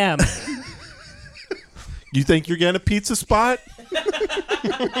 11 p.m. You think you're getting a pizza spot?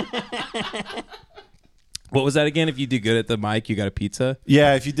 What was that again? If you do good at the mic, you got a pizza?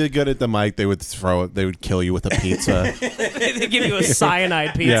 Yeah, if you did good at the mic, they would throw it. They would kill you with a pizza. They give you a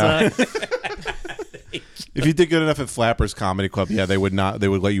cyanide pizza. Yeah. If you did good enough at Flappers Comedy Club, yeah, they would not. They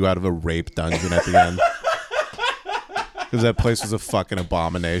would let you out of a rape dungeon at the end. Because that place was a fucking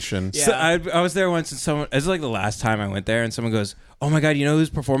abomination. Yeah. So I was there once, and someone. It was like the last time I went there, and someone goes, "Oh my god, you know who's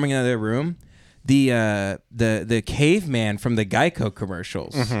performing in the other room? The caveman from the Geico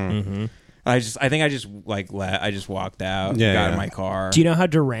commercials." Mm-hmm. Mm-hmm. I think I just walked out, got in my car. Do you know how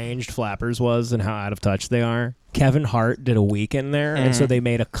deranged Flappers was and how out of touch they are? Kevin Hart did a weekend there, and so they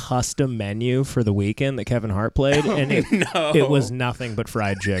made a custom menu for the weekend that Kevin Hart played, and it was nothing but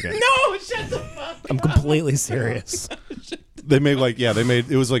fried chicken. No, shut the fuck up. I'm completely serious. They made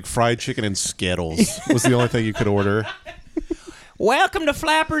it was like fried chicken and Skittles was the only thing you could order. Welcome to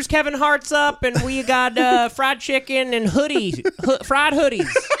Flappers. Kevin Hart's up, and we got fried chicken and fried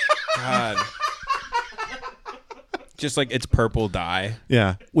hoodies. God. Just like it's purple dye.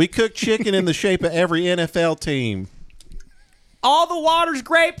 Yeah. We cook chicken in the shape of every NFL team. All the water's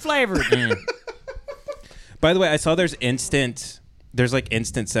grape flavored. By the way, I saw there's instant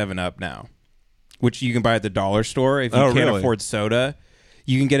 7-Up now, which you can buy at the dollar store if you can't afford soda.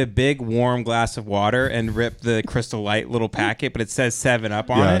 You can get a big warm glass of water and rip the Crystal Light little packet, but it says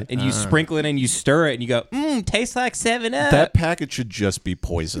 7-Up on it, and you sprinkle it and you stir it, and you go, tastes like 7-Up. That packet should just be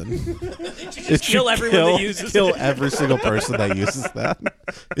poison. It should kill everyone that uses kill it. every single person that uses that.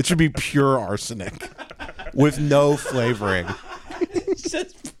 It should be pure arsenic with no flavoring. It's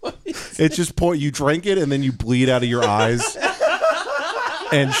just poison. It's just you drink it and then you bleed out of your eyes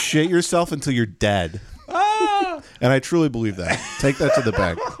and shit yourself until you're dead. And I truly believe that. Take that to the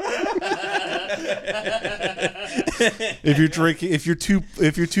bank.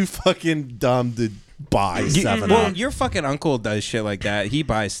 If you're too fucking dumb to buy 7-Up. Well, your fucking uncle does shit like that. He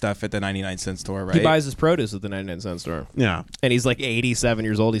buys stuff at the 99-cent store, right? He buys his produce at the 99-cent store. Yeah. And he's like 87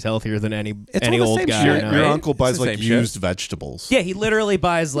 years old. He's healthier than any all the old same guy. shit, I know. Your right? uncle buys It's the like same used shit. vegetables. Yeah, he literally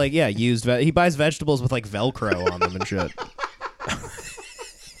buys used. He buys vegetables with like Velcro on them and shit.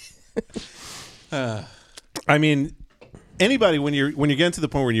 I mean, anybody when you're getting to the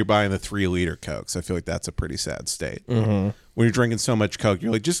point where you're buying the 3-liter Cokes, I feel like that's a pretty sad state. Mm-hmm. When you're drinking so much Coke,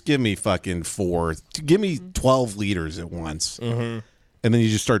 you're like, just give me fucking 4, give me 12 liters at once. Mm-hmm. and then you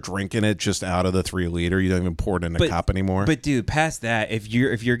just start drinking it just out of the 3 liter. You don't even pour it in a cup anymore. But dude, past that, if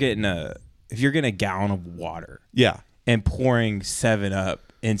you're getting a gallon of water, and pouring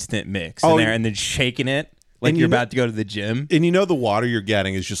 7-Up instant mix in there, and then shaking it like you're about to go to the gym, and the water you're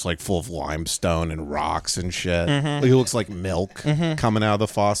getting is just like full of limestone and rocks and shit. Like, it looks like milk coming out of the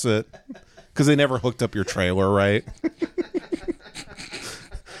faucet because they never hooked up your trailer right.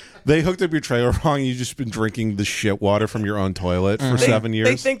 They hooked up your trailer wrong. You've just been drinking the shit water from your own toilet for 7 years.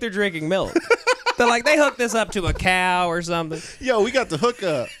 They think they're drinking milk. They're like, they hooked this up to a cow or something. Yo, we got the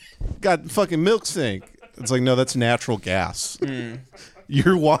hookup. Got fucking milk sink. It's like, no, that's natural gas.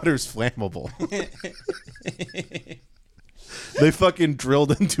 Your water's flammable. They fucking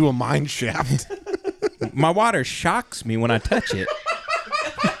drilled into a mine shaft. my water shocks me when I touch it.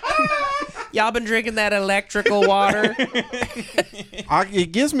 Y'all been drinking that electrical water?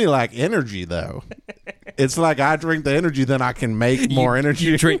 It gives me like energy though. It's like I drink the energy, then I can make more energy.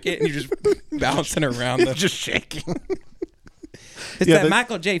 You drink it and you're just bouncing around, just shaking. It's that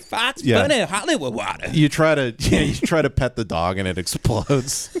Michael J. Fox funny Hollywood water. You try to pet the dog and it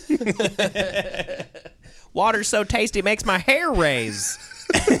explodes. Water's so tasty, it makes my hair raise.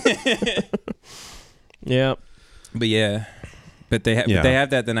 Yep. But yeah. But they have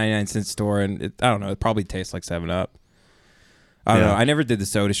that at the 99-cent store, and I don't know. It probably tastes like 7-Up. I don't know. I never did the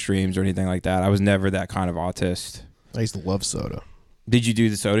soda streams or anything like that. I was never that kind of autist. I used to love soda. Did you do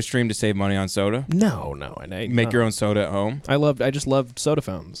the soda stream to save money on soda? No. Make your own soda at home? I just loved soda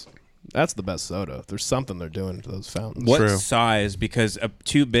fountains. That's the best soda. There's something they're doing to those fountains. What size? Because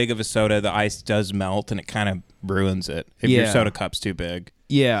too big of a soda, the ice does melt, and it kind of ruins it if your soda cup's too big.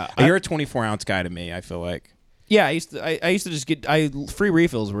 Yeah. You're a 24-ounce guy to me, I feel like. Yeah, I used to just get free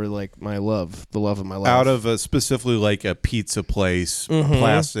refills were like the love of my life. Out of specifically like a pizza place,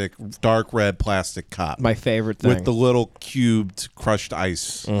 plastic, dark red plastic cup. My favorite thing. With the little cubed crushed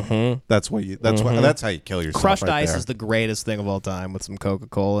ice. That's how you kill yourself. Crushed right ice there. is the greatest thing of all time with some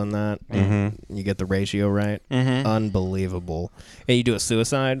Coca-Cola in that. You get the ratio right. Unbelievable. And you do a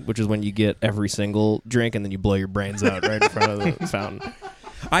suicide, which is when you get every single drink and then you blow your brains out right in front of the fountain.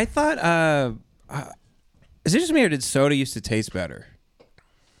 I thought is it just me or did soda used to taste better?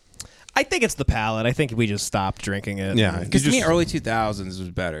 I think it's the palate. I think we just stopped drinking it. Yeah. Because to me, early 2000s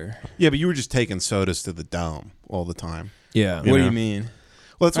was better. Yeah, but you were just taking sodas to the dome all the time. Yeah. What do you mean?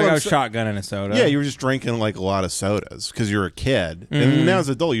 Well, that's like what I was shotgunning a soda. Yeah, you were just drinking like a lot of sodas because you're a kid. And now as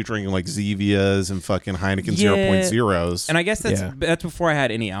an adult, you're drinking like Zevias and fucking Heineken 0.0s. And I guess that's before I had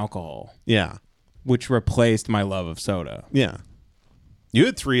any alcohol. Yeah. Which replaced my love of soda. Yeah. You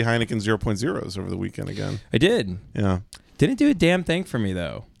had 3 Heineken 0.0s over the weekend again. I did. Yeah. Didn't do a damn thing for me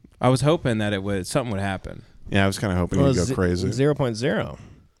though. I was hoping that something would happen. Yeah, I was kind of hoping you'd go crazy. 0.0.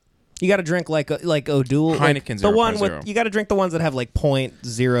 You got to drink like O'Doul. Heineken 0.0. The one with you got to drink the ones that have like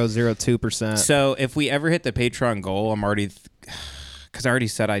 0.002%. So if we ever hit the Patreon goal, I'm already because I already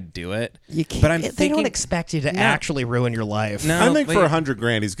said I'd do it. You can't, but they don't expect you to actually ruin your life. No, I think for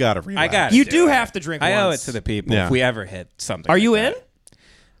 $100,000, he's got to relapse. I got. You do have to drink. I once. owe it to the people. Yeah. If we ever hit something. Are you like in?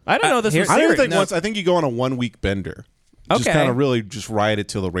 I don't know this was I don't serious. think once. I think you go on a 1-week bender. Just kind of really just ride it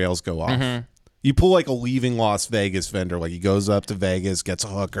till the rails go off. You pull like a leaving Las Vegas vendor. Like he goes up to Vegas, gets a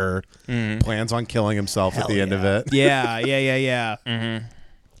hooker, plans on killing himself at the end of it. Yeah.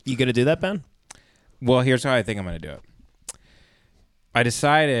 You gonna do that, Ben? Well, here's how I think I'm going to do it. I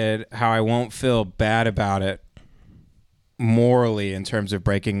decided how I won't feel bad about it morally in terms of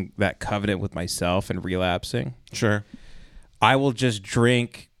breaking that covenant with myself and relapsing. Sure. I will just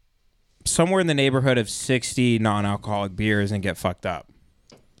drink somewhere in the neighborhood of 60 non-alcoholic beers and get fucked up.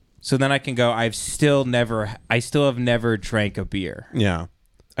 So then I can go, I still have never drank a beer. Yeah.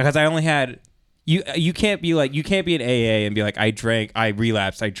 Because I only had, you can't be an AA and be like, I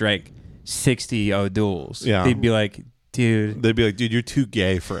relapsed, I drank 60 O'Douls. Yeah. They'd be like, dude, you're too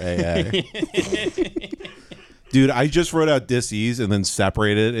gay for AA. Dude, I just wrote out dis-ease and then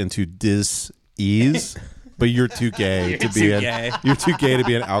separated into dis-ease. But you're too gay to be You're too gay to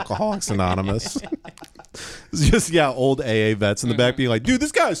be an Alcoholics Anonymous. It's just old AA vets in the back being like, dude,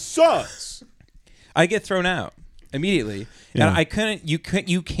 this guy sucks. I get thrown out immediately. Yeah. And I couldn't. You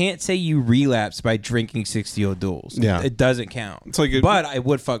can't say you relapse by drinking 60 O'Douls. Yeah. It doesn't count. It's like but it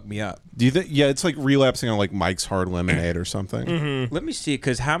would fuck me up. Do you think? Yeah, it's like relapsing on like Mike's Hard Lemonade or something. Let me see,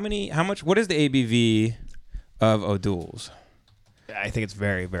 because how much? What is the ABV of O'Douls? I think it's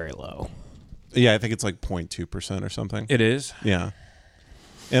very, very low. Yeah, I think it's like 0.2% or something. It is. Yeah.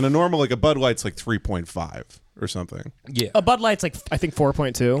 And a normal, like a Bud Light's like 3.5 or something. Yeah. A Bud Light's like I think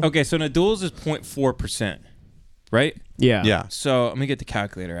 4.2. Okay, so an O'Douls is 0.4%, right? Yeah. Yeah. So let me get the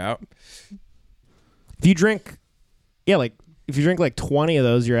calculator out. If you drink if you drink like 20 of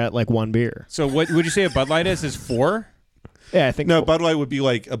those, you're at like 1 beer. So what would you say a Bud Light is 4? Yeah, I think No, Bud Light would be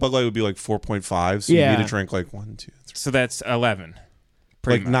like 4.5. So you need to drink like 1, 2, 3. So that's 11.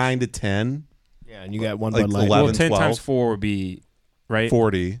 Like 9 to 10. Yeah, and you got one Like Bud Light. 11, well, 10 12. times 4 would be, right?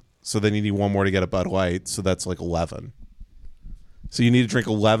 40. So then you need one more to get a Bud Light. So that's like 11. So you need to drink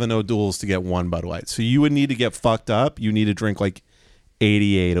 11 O'Douls to get 1 Bud Light. So you would need to get fucked up. You need to drink like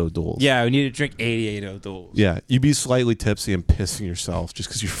 88 O'Douls. Yeah, we need to drink 88 O'Douls. Yeah, you'd be slightly tipsy and pissing yourself just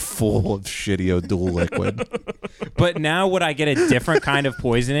because you're full of shitty O'Doul liquid. But now would I get a different kind of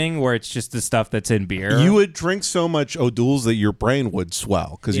poisoning where it's just the stuff that's in beer? You would drink so much O'Douls that your brain would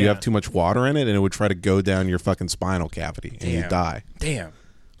swell because you Yeah. have too much water in it, and it would try to go down your fucking spinal cavity, and you die. Damn.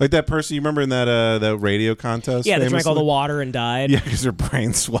 Like that person you remember in that radio contest? Yeah, they drank all the famously? water and died. Yeah, because their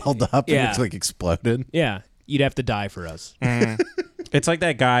brain swelled up Yeah. and it's like exploded. Yeah, you'd have to die for us. It's like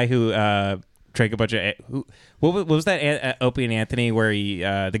that guy who drank a bunch of... What was that Opie and Anthony where he...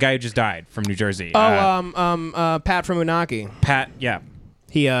 the guy who just died from New Jersey. Pat from Unagi. Pat, yeah.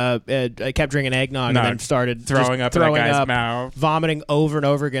 He kept drinking eggnog and then started throwing just up in that throwing guy's up, mouth. vomiting over and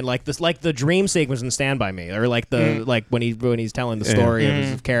over again, like the dream sequence in Stand By Me, or like the like when he's telling the story of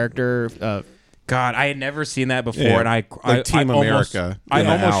his character. God, I had never seen that before, Yeah. and I Team almost, America I in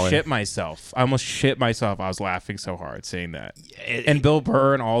the almost alley. shit myself. I was laughing so hard seeing that. And Bill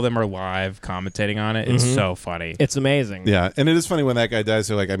Burr and all of them are live commentating on it. It's so funny. It's amazing. Yeah, and it is funny when that guy dies.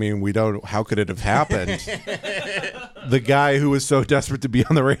 They're like, I mean, we don't. How could it have happened? The guy who was so desperate to be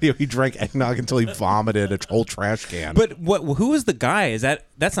on the radio, he drank eggnog until he vomited a whole trash can. But who is the guy?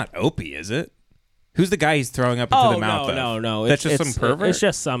 That's not Opie, is it? Who's the guy he's throwing up into the mouth of? No. That's just it's some pervert? It's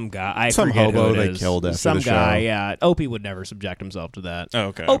just some guy. I Some forget hobo who it they is. killed after some the guy. show. Yeah, Opie would never subject himself to that. Oh,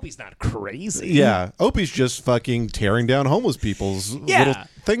 okay. Opie's not crazy. yeah, Opie's just fucking tearing down homeless people's little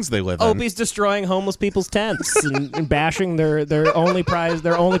things they live in. Opie's destroying homeless people's tents and bashing their only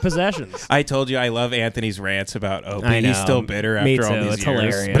possessions. I told you I love Anthony's rants about Opie. I know. He's still bitter Me after all too. these It's years.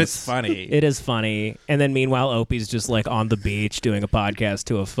 hilarious. But it's funny. It is funny. And then meanwhile, Opie's just like on the beach doing a podcast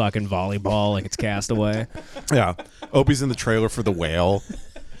to a fucking volleyball like it's Castaway. Yeah, Opie's in the trailer for The Whale.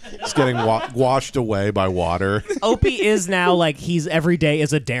 He's getting washed away by water. Opie is now like every day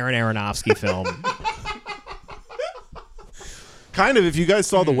is a Darren Aronofsky film. Kind of, if you guys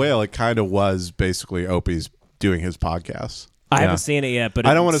saw The Whale, it kind of was basically Opie's doing his podcast. I haven't seen it yet, but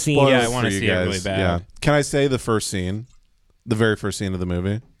I don't want to spoil Yeah, I it wanna for you see it guys. really bad. Yeah. Can I say the very first scene of the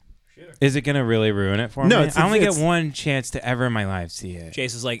movie? Is it going to really ruin it for No, me? it's- I only it's- get one chance to ever in my life see it.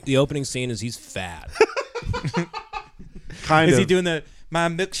 Chase is like, the opening scene is he's fat. Kind Is of. he doing the my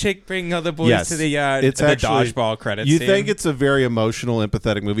milkshake bring other boys Yes. to the yard? It's the actually- dodgeball credits. You scene? think it's a very emotional,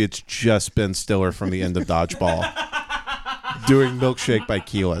 empathetic movie? It's just Ben Stiller from the end of Dodgeball doing Milkshake by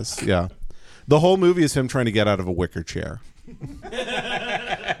Keyless. Yeah, the whole movie is him trying to get out of a wicker chair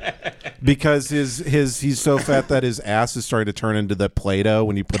because he's so fat that his ass is starting to turn into the Play-Doh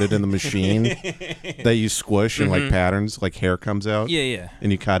when you put it in the machine that you squish and like patterns, like hair comes out. Yeah.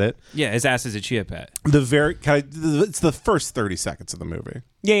 and you cut it. Yeah, his ass is a chia pet. It's the first 30 seconds of the movie.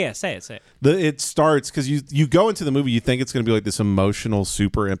 Yeah, say it. It starts because you go into the movie, you think it's going to be like this emotional,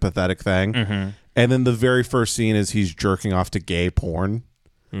 super empathetic thing, and then the very first scene is he's jerking off to gay porn.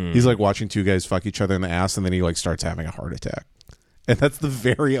 He's like watching two guys fuck each other in the ass, and then he like starts having a heart attack, and that's the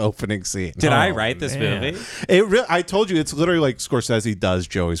very opening scene. Did I write this movie? I told you it's literally like Scorsese does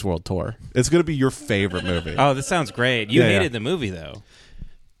Joey's World Tour. It's going to be your favorite movie. Oh, this sounds great. You Yeah, hated yeah. the movie though.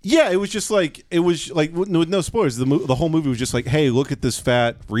 Yeah, it was with no spoilers. The whole movie was just like, hey, look at this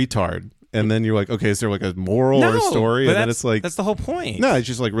fat retard, and then you're like, okay, is there like a moral or a story? but And then it's like, that's the whole point. no, it's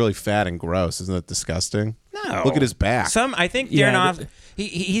just like really fat and gross. Isn't that disgusting? No. Look at his back. I think Yeah, Darren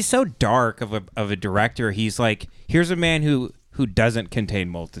he's so dark of a director. He's like, here's a man who doesn't contain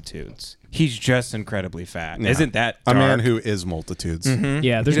multitudes. He's just incredibly fat. Yeah. Isn't that a dark? man who is multitudes?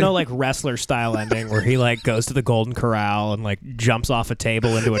 Yeah, there's no like wrestler style ending where he like goes to the Golden Corral and like jumps off a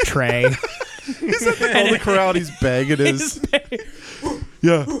table into a tray. All the crowd, he's begging his.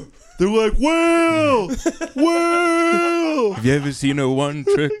 Yeah, they're like, well. Have you ever seen a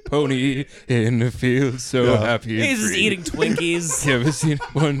one-trick pony in the field so happy and He's just free? eating Twinkies. You ever seen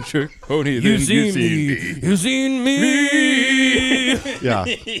a one-trick pony? Then you've seen me. You seen me. Yeah,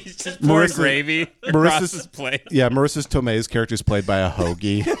 He's just pouring Marissa- gravy across Marissa's- his plate. yeah. Marissa Tomei's character is played by a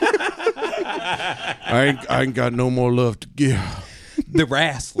hoagie. I ain't got no more love to give. The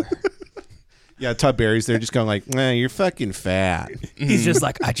wrestler. Yeah, Todd Barry's there, just going like, "Man, you're fucking fat." He's just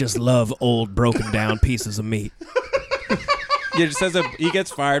like, I just love old broken down pieces of meat. Yeah, just he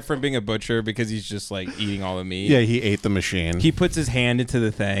gets fired from being a butcher because he's just like eating all the meat. Yeah, he ate the machine. He puts his hand into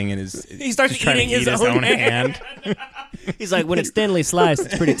the thing and He starts just trying to eating his eat own hand. He's like, when it's thinly sliced,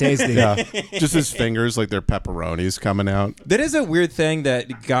 it's pretty tasty. Yeah, just his fingers like they're pepperonis coming out. That is a weird thing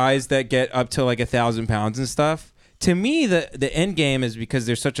that guys that get up to like 1,000 pounds and stuff. To me, the end game is because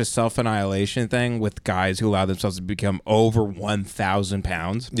there's such a self-annihilation thing with guys who allow themselves to become over 1,000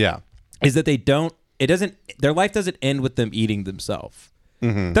 pounds. Yeah, Is that their life doesn't end with them eating themselves.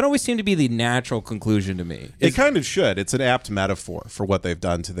 Mm-hmm. That always seemed to be the natural conclusion to me. it kind of should. It's an apt metaphor for what they've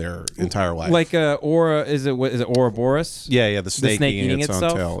done to their entire life. Like is it Ouroboros? yeah, the snake eating its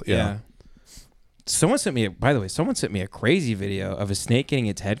own tail. Yeah. Someone sent me a crazy video of a snake getting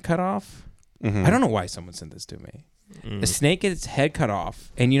its head cut off. Mm-hmm. I don't know why someone sent this to me. A snake gets its head cut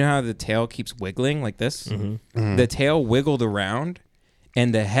off, and you know how the tail keeps wiggling like this? Mm-hmm. The tail wiggled around,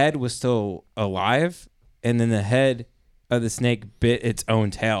 and the head was still alive, and then the head of the snake bit its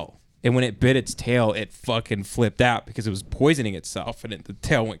own tail. And when it bit its tail, it fucking flipped out because it was poisoning itself, and the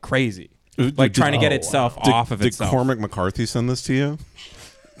tail went crazy. Like trying to get itself off of itself. Did Cormac McCarthy send this to you?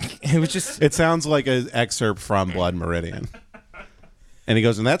 It was just... It sounds like an excerpt from Blood Meridian. And he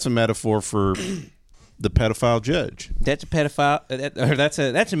goes, and that's a metaphor for the pedophile judge. That's a pedophile.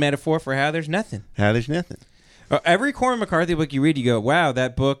 That's a metaphor for how there's nothing. How there's nothing. Every Cormac McCarthy book you read, you go, "Wow,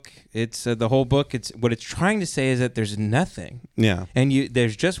 that book! It's the whole book. It's what it's trying to say is that there's nothing. Yeah, and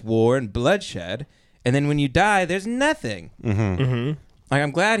there's just war and bloodshed, and then when you die, there's nothing. Mm-hmm. Mm-hmm. Like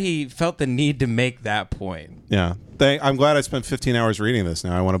I'm glad he felt the need to make that point. Yeah, I'm glad I spent 15 hours reading this.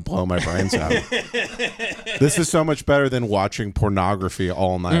 Now I want to blow my brains out. This is so much better than watching pornography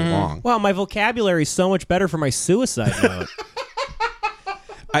all night long. Wow, my vocabulary is so much better for my suicide note.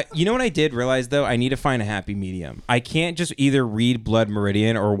 You know what I did realize, though? I need to find a happy medium. I can't just either read Blood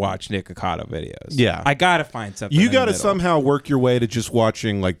Meridian or watch Nick Ocado videos. Yeah. I got to find something. You got to somehow work your way to just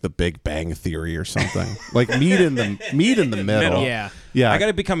watching like The Big Bang Theory or something. Like meet in the middle. Yeah. Yeah. I got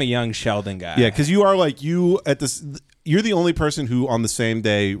to become a young Sheldon guy. Yeah, because you are like you're the only person who on the same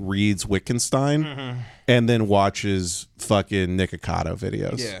day reads Wittgenstein and then watches fucking Nick Ocado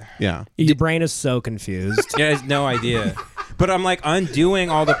videos. Yeah. Yeah. Your brain is so confused. Yeah, I have no idea. But I'm like undoing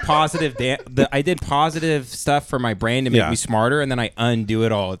all the positive. I did positive stuff for my brain to make me smarter, and then I undo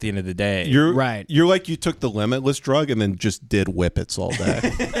it all at the end of the day. You're right. You're like you took the Limitless drug and then just did whippets all day.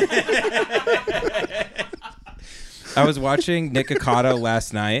 I was watching Nick Ocado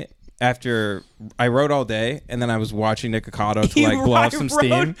last night after I wrote all day, and then I was watching Nick Ocado to like blow off some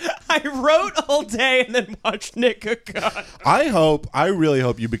steam. I wrote all day and then watched Nick Ocado. I really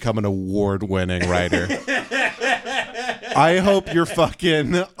hope you become an award-winning writer. I hope you're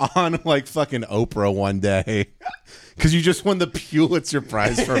fucking on like fucking Oprah one day because you just won the Pulitzer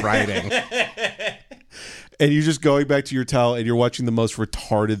Prize for writing. And you're just going back to your towel and you're watching the most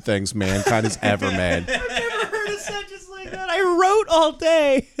retarded things mankind has ever made. I've never heard a sentence like that. I wrote all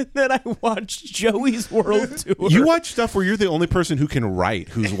day and then I watched Joey's World Tour. You watch stuff where you're the only person who can write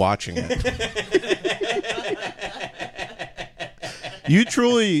who's watching it.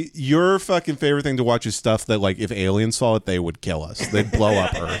 Your fucking favorite thing to watch is stuff that, like, if aliens saw it, they would kill us. They'd blow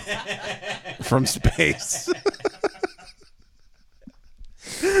up Earth from space.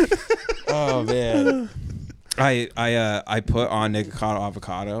 Oh man, I put on Nick Ocado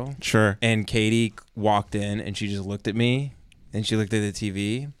Avocado. Sure. And Katie walked in and she just looked at me and she looked at the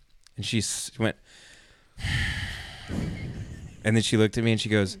TV and she went, and then she looked at me and she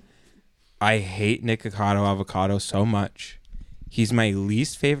goes, "I hate Nick Ocado Avocado so much. He's my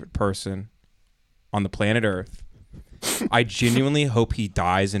least favorite person on the planet Earth. I genuinely hope he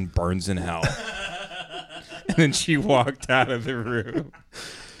dies and burns in hell." And then she walked out of the room.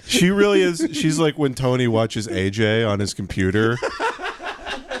 She really is. She's like when Tony watches AJ on his computer,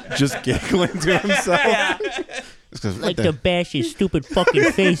 just giggling to himself. Yeah. Like to bash his stupid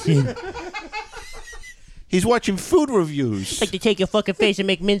fucking face in. He's watching food reviews. Like to take your fucking face and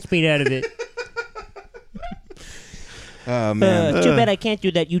make mincemeat out of it. Oh man. Too bad I can't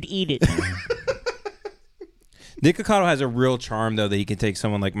do that. You'd eat it. Nick Ocado has a real charm, though, that he can take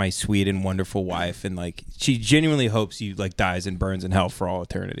someone like my sweet and wonderful wife, and like she genuinely hopes he like dies and burns in hell for all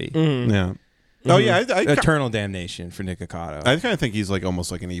eternity. Mm-hmm. Yeah. Oh yeah, eternal damnation for Nick Ocado. I kind of think he's like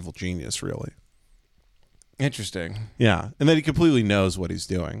almost like an evil genius, really. Interesting. Yeah, and that he completely knows what he's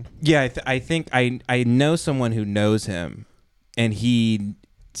doing. Yeah, I think I know someone who knows him, and he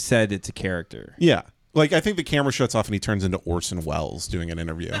said it's a character. Yeah, like I think the camera shuts off and he turns into Orson Welles doing an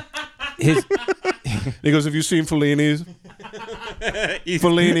interview. He goes, "Have you seen Fellini's?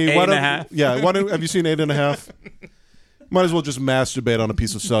 Fellini, Eight and a half. Yeah, have you seen 8.5? Might as well just masturbate on a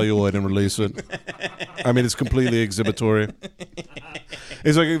piece of celluloid and release it. I mean, it's completely exhibitory.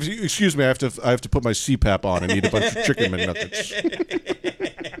 It's like, excuse me, I have to put my CPAP on and eat a bunch of chicken McNuggets.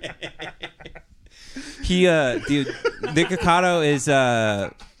 Dude, Nick Cicotto is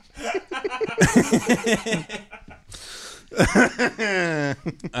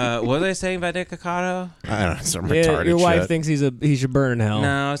what was I saying about Nick Cicotto? I don't know, some retarded your wife shit. thinks he should burn in hell.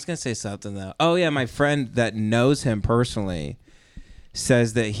 No, I was gonna say something though. Oh yeah, my friend that knows him personally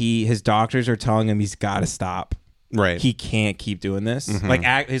says that his doctors are telling him he's got to stop. Right. He can't keep doing this. Like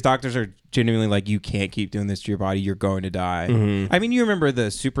his doctors are genuinely like, you can't keep doing this to your body. You're going to die. I mean, you remember the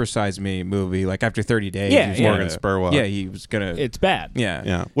Super Size Me movie? Like after 30 days, Yeah, he was yeah. Morgan Spurlock. Yeah, he was gonna. It's bad. Yeah.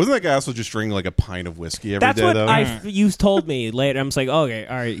 Yeah. Wasn't that guy also just drinking like a pint of whiskey every That's day, what though? you told me later. I'm just like, okay,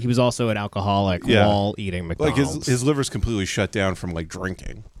 all right. He was also an alcoholic Yeah. while eating Like McDonald's. his liver's completely shut down from like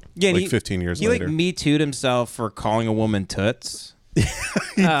drinking. Yeah, and like 15 years he later. like Me Too'd himself for calling a woman toots.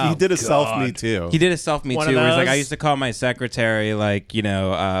 he did a self Me Too. He did a self Me One Too of where he's like, those? I used to call my secretary like,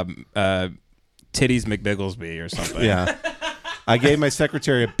 Titties McBigglesby or something. Yeah. I gave my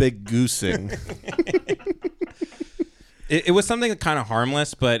secretary a big goosing. It was something kind of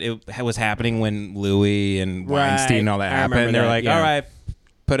harmless, but it was happening when Louis and Weinstein and all that I remember happened. They're that, like, yeah. all right,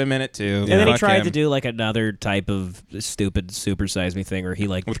 put him in it too. And then he Fuck tried him. to do like another type of stupid Super Size Me thing where he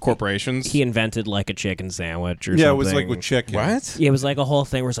like with corporations. he invented like a chicken sandwich or Yeah, something. it was like with chicken. What? Yeah, it was like a whole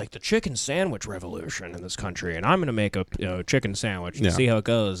thing where it's like the chicken sandwich revolution in this country, and I'm gonna make a chicken sandwich and Yeah. see how it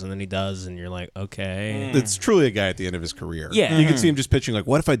goes, and then he does, and you're like, okay, It's truly a guy at the end of his career. Yeah. You can see him just pitching like,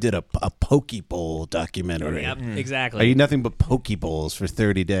 what if I did a poke bowl documentary? yep, I exactly. eat nothing but poke bowls for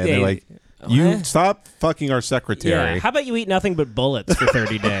 30 days. Yeah, They're like, you what? stop fucking our secretary. Yeah. How about you eat nothing but bullets for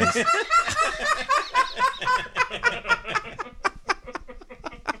 30 days?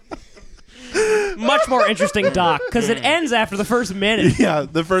 Much more interesting doc because it ends after the first minute. Yeah,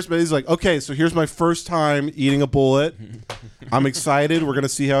 the first minute he's like, okay, so here's my first time eating a bullet. I'm excited. We're gonna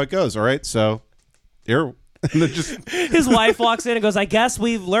see how it goes. All right, so here, and then just His wife walks in and goes, "I guess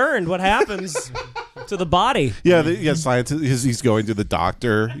we've learned what happens to the body." yeah, scientist. He's going to the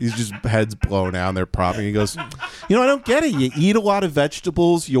doctor. He's just heads blown out. And they're propping. He goes, I don't get it. You eat a lot of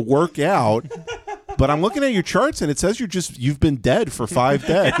vegetables. You work out. But I'm looking at your charts and it says you've been dead for 5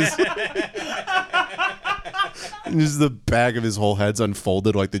 days. And just the back of his whole head's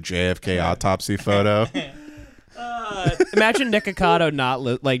unfolded like the JFK autopsy photo. Imagine Nick Cicotto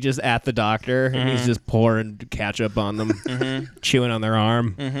not like just at the doctor and he's just pouring ketchup on them, chewing on their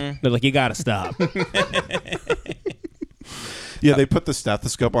arm. They're like, "You gotta stop." Yeah, they put the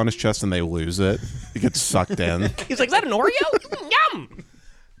stethoscope on his chest and they lose it. It gets sucked in. He's like, "Is that an Oreo? Yum."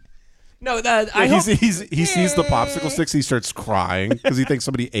 No, I he hope. sees the popsicle sticks. He starts crying because he thinks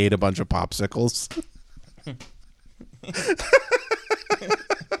somebody ate a bunch of popsicles.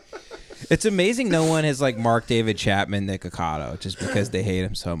 It's amazing no one has like Mark David Chapman Nick Cicotto just because they hate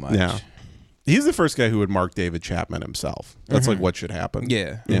him so much. Yeah. He's the first guy who would mark David Chapman himself. That's like what should happen.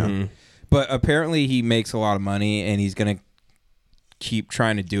 Yeah. Yeah. But apparently he makes a lot of money and he's going to keep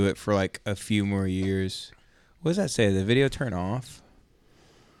trying to do it for like a few more years. What does that say? Did the video turn off?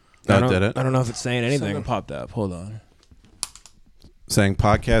 That did it. I don't know if it's saying anything. Something popped up. Hold on. Saying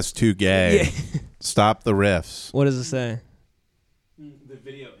podcast too gay. Yeah. Stop the riffs. What does it say? The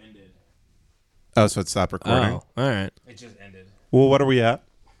video ended. Oh, so it stopped recording. Oh, all right. It just ended. Well, what are we at?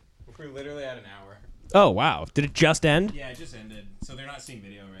 We're literally at an hour. Oh, wow. Did it just end? Yeah, it just ended. So they're not seeing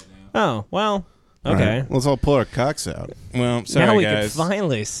video right now. Oh, well. All Okay. right. Let's all pull our cocks out. Well, sorry now we guys. can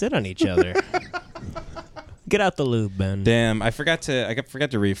finally sit on each other. Get out the lube, Ben. Damn, I forgot to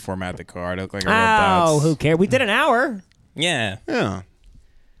reformat the card. I look like a real Oh, butts. who cares? We did an hour. Yeah. Yeah.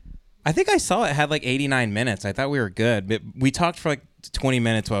 I think I saw it had like 89 minutes. I thought we were good. But we talked for like 20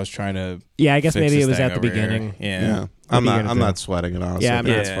 minutes while I was trying to Yeah, I guess fix maybe this it was thing at the over beginning. here. Yeah. Yeah. I'm What are you not. gonna I'm do? not sweating it. Honestly, Yeah, but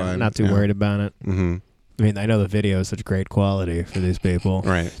I'm that's not- fine. Not too Yeah. worried about it. Mm-hmm. I mean, I know the video is such great quality for these people.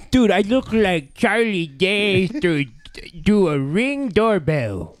 Right. Dude, I look like Charlie Day to do a Ring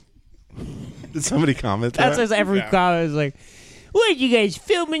doorbell. Did somebody comment That's that? what every comment is like, what, you guys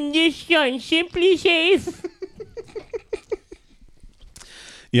filming this on Simply Safe?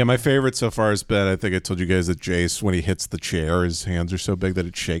 Yeah, my favorite so far has been, I think I told you guys that Jace, when he hits the chair, his hands are so big that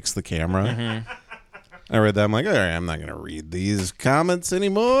it shakes the camera. Mm-hmm. I read that. I'm like, all right, I'm not going to read these comments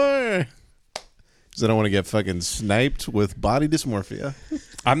anymore. Because I don't want to get fucking sniped with body dysmorphia.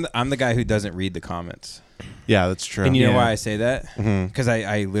 I'm the guy who doesn't read the comments. Yeah, that's true. And you know Yeah. why I say that? Because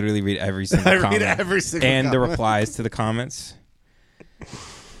I literally read every single I read comment. every single and the comment. replies to the comments.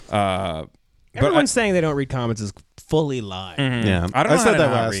 But Everyone's saying they don't read comments is fully lie. Yeah, I don't know said how to that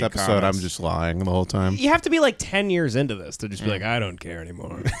not last read episode. comments. I'm just lying the whole time. You have to be like 10 years into this to just be like, I don't care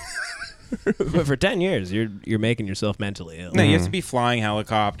anymore. But for 10 years, you're making yourself mentally ill. No, you have to be flying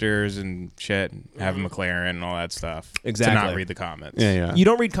helicopters and shit, and have a McLaren and all that stuff. Exactly. To not read the comments. Yeah. You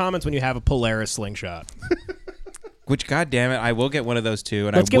don't read comments when you have a Polaris slingshot. Which, God damn it, I will get one of those too,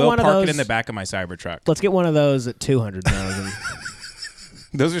 and Let's I get will one of park it those- in the back of my Cybertruck. Let's get one of those at 200,000.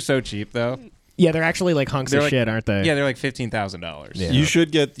 Those are so cheap, though. Yeah, they're actually like hunks of shit, aren't they? Yeah, they're like $15,000. Yeah. You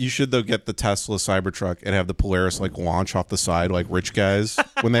should get the Tesla Cybertruck and have the Polaris like launch off the side like rich guys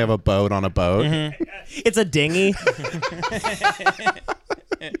when they have a boat on a boat. It's a dinghy.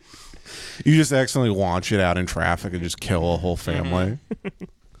 You just accidentally launch it out in traffic and just kill a whole family.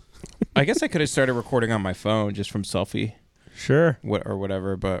 I guess I could have started recording on my phone just from selfie Sure. or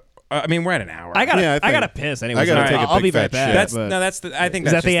whatever, but I mean, we're at an hour. I Yeah, I gotta think- piss anyway. I gotta take a I'll big be right fat back. shit. That's but- that's the. I think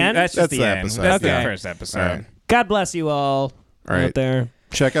Is that's that the just end? That's just That's the the end. episode. That's Okay. the first episode. All right. God bless you all right. out there.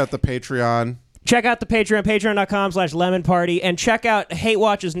 Check out the Patreon. Check out the Patreon, patreon.com/Lemon Party, and check out Hate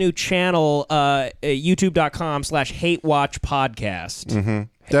Watch's new channel, youtube.com/Hate Watch Podcast.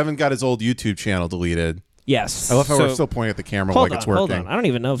 Devin got his old YouTube channel deleted. Yes. I love how we're So- still pointing at the camera hold like on, it's working. hold on. I don't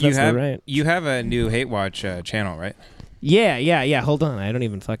even know if You that's have right. you have a new Hate Watch channel, right? Yeah. Hold on. I don't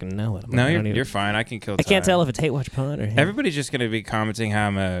even fucking know it. No, I don't you're fine. I can kill. I can't time. tell if it's Hate Watch Pod or Everybody's just going to be commenting how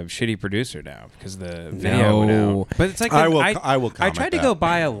I'm a shitty producer now because the video. No. Now. But it's like I will I comment tried to that. go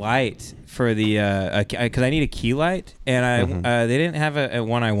buy a light for the because I need a key light, and they didn't have a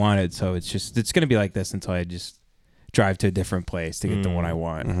one I wanted, so it's going to be like this until I just drive to a different place to get the one I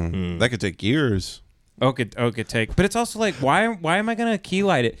want. That could take years. Okay, take. But it's also like why am I going to key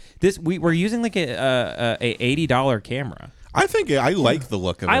light it? We're using like a $80 camera. I think I like the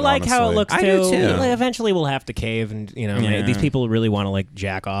look of it. I like how it honestly. looks I too. do, too. Like, eventually, we'll have to cave, and Yeah. these people really want to like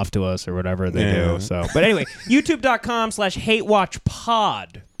jack off to us or whatever they Yeah. do. So, but anyway,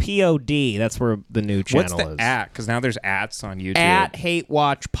 YouTube.com/HateWatchPod. POD. That's where the new channel What's the is. at? Because now there's ats on YouTube. At Hate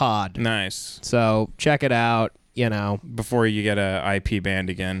Watch Pod. Nice. So check it out. Before you get a IP banned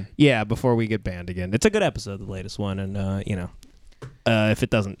again. Yeah, before we get banned again. It's a good episode, the latest one, and if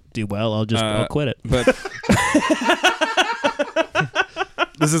it doesn't do well, I'll quit it. But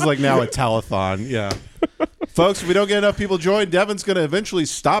This is like now a telethon. Yeah. Folks, if we don't get enough people join, Devin's going to eventually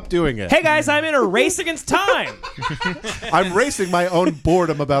stop doing it. Hey guys, I'm in a race against time. I'm racing my own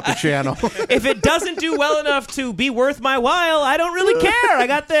boredom about the channel. If it doesn't do well enough to be worth my while, I don't really care. I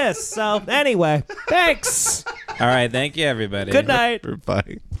got this. So anyway, thanks. all right, thank you everybody. Good night.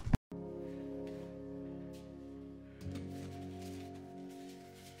 Bye.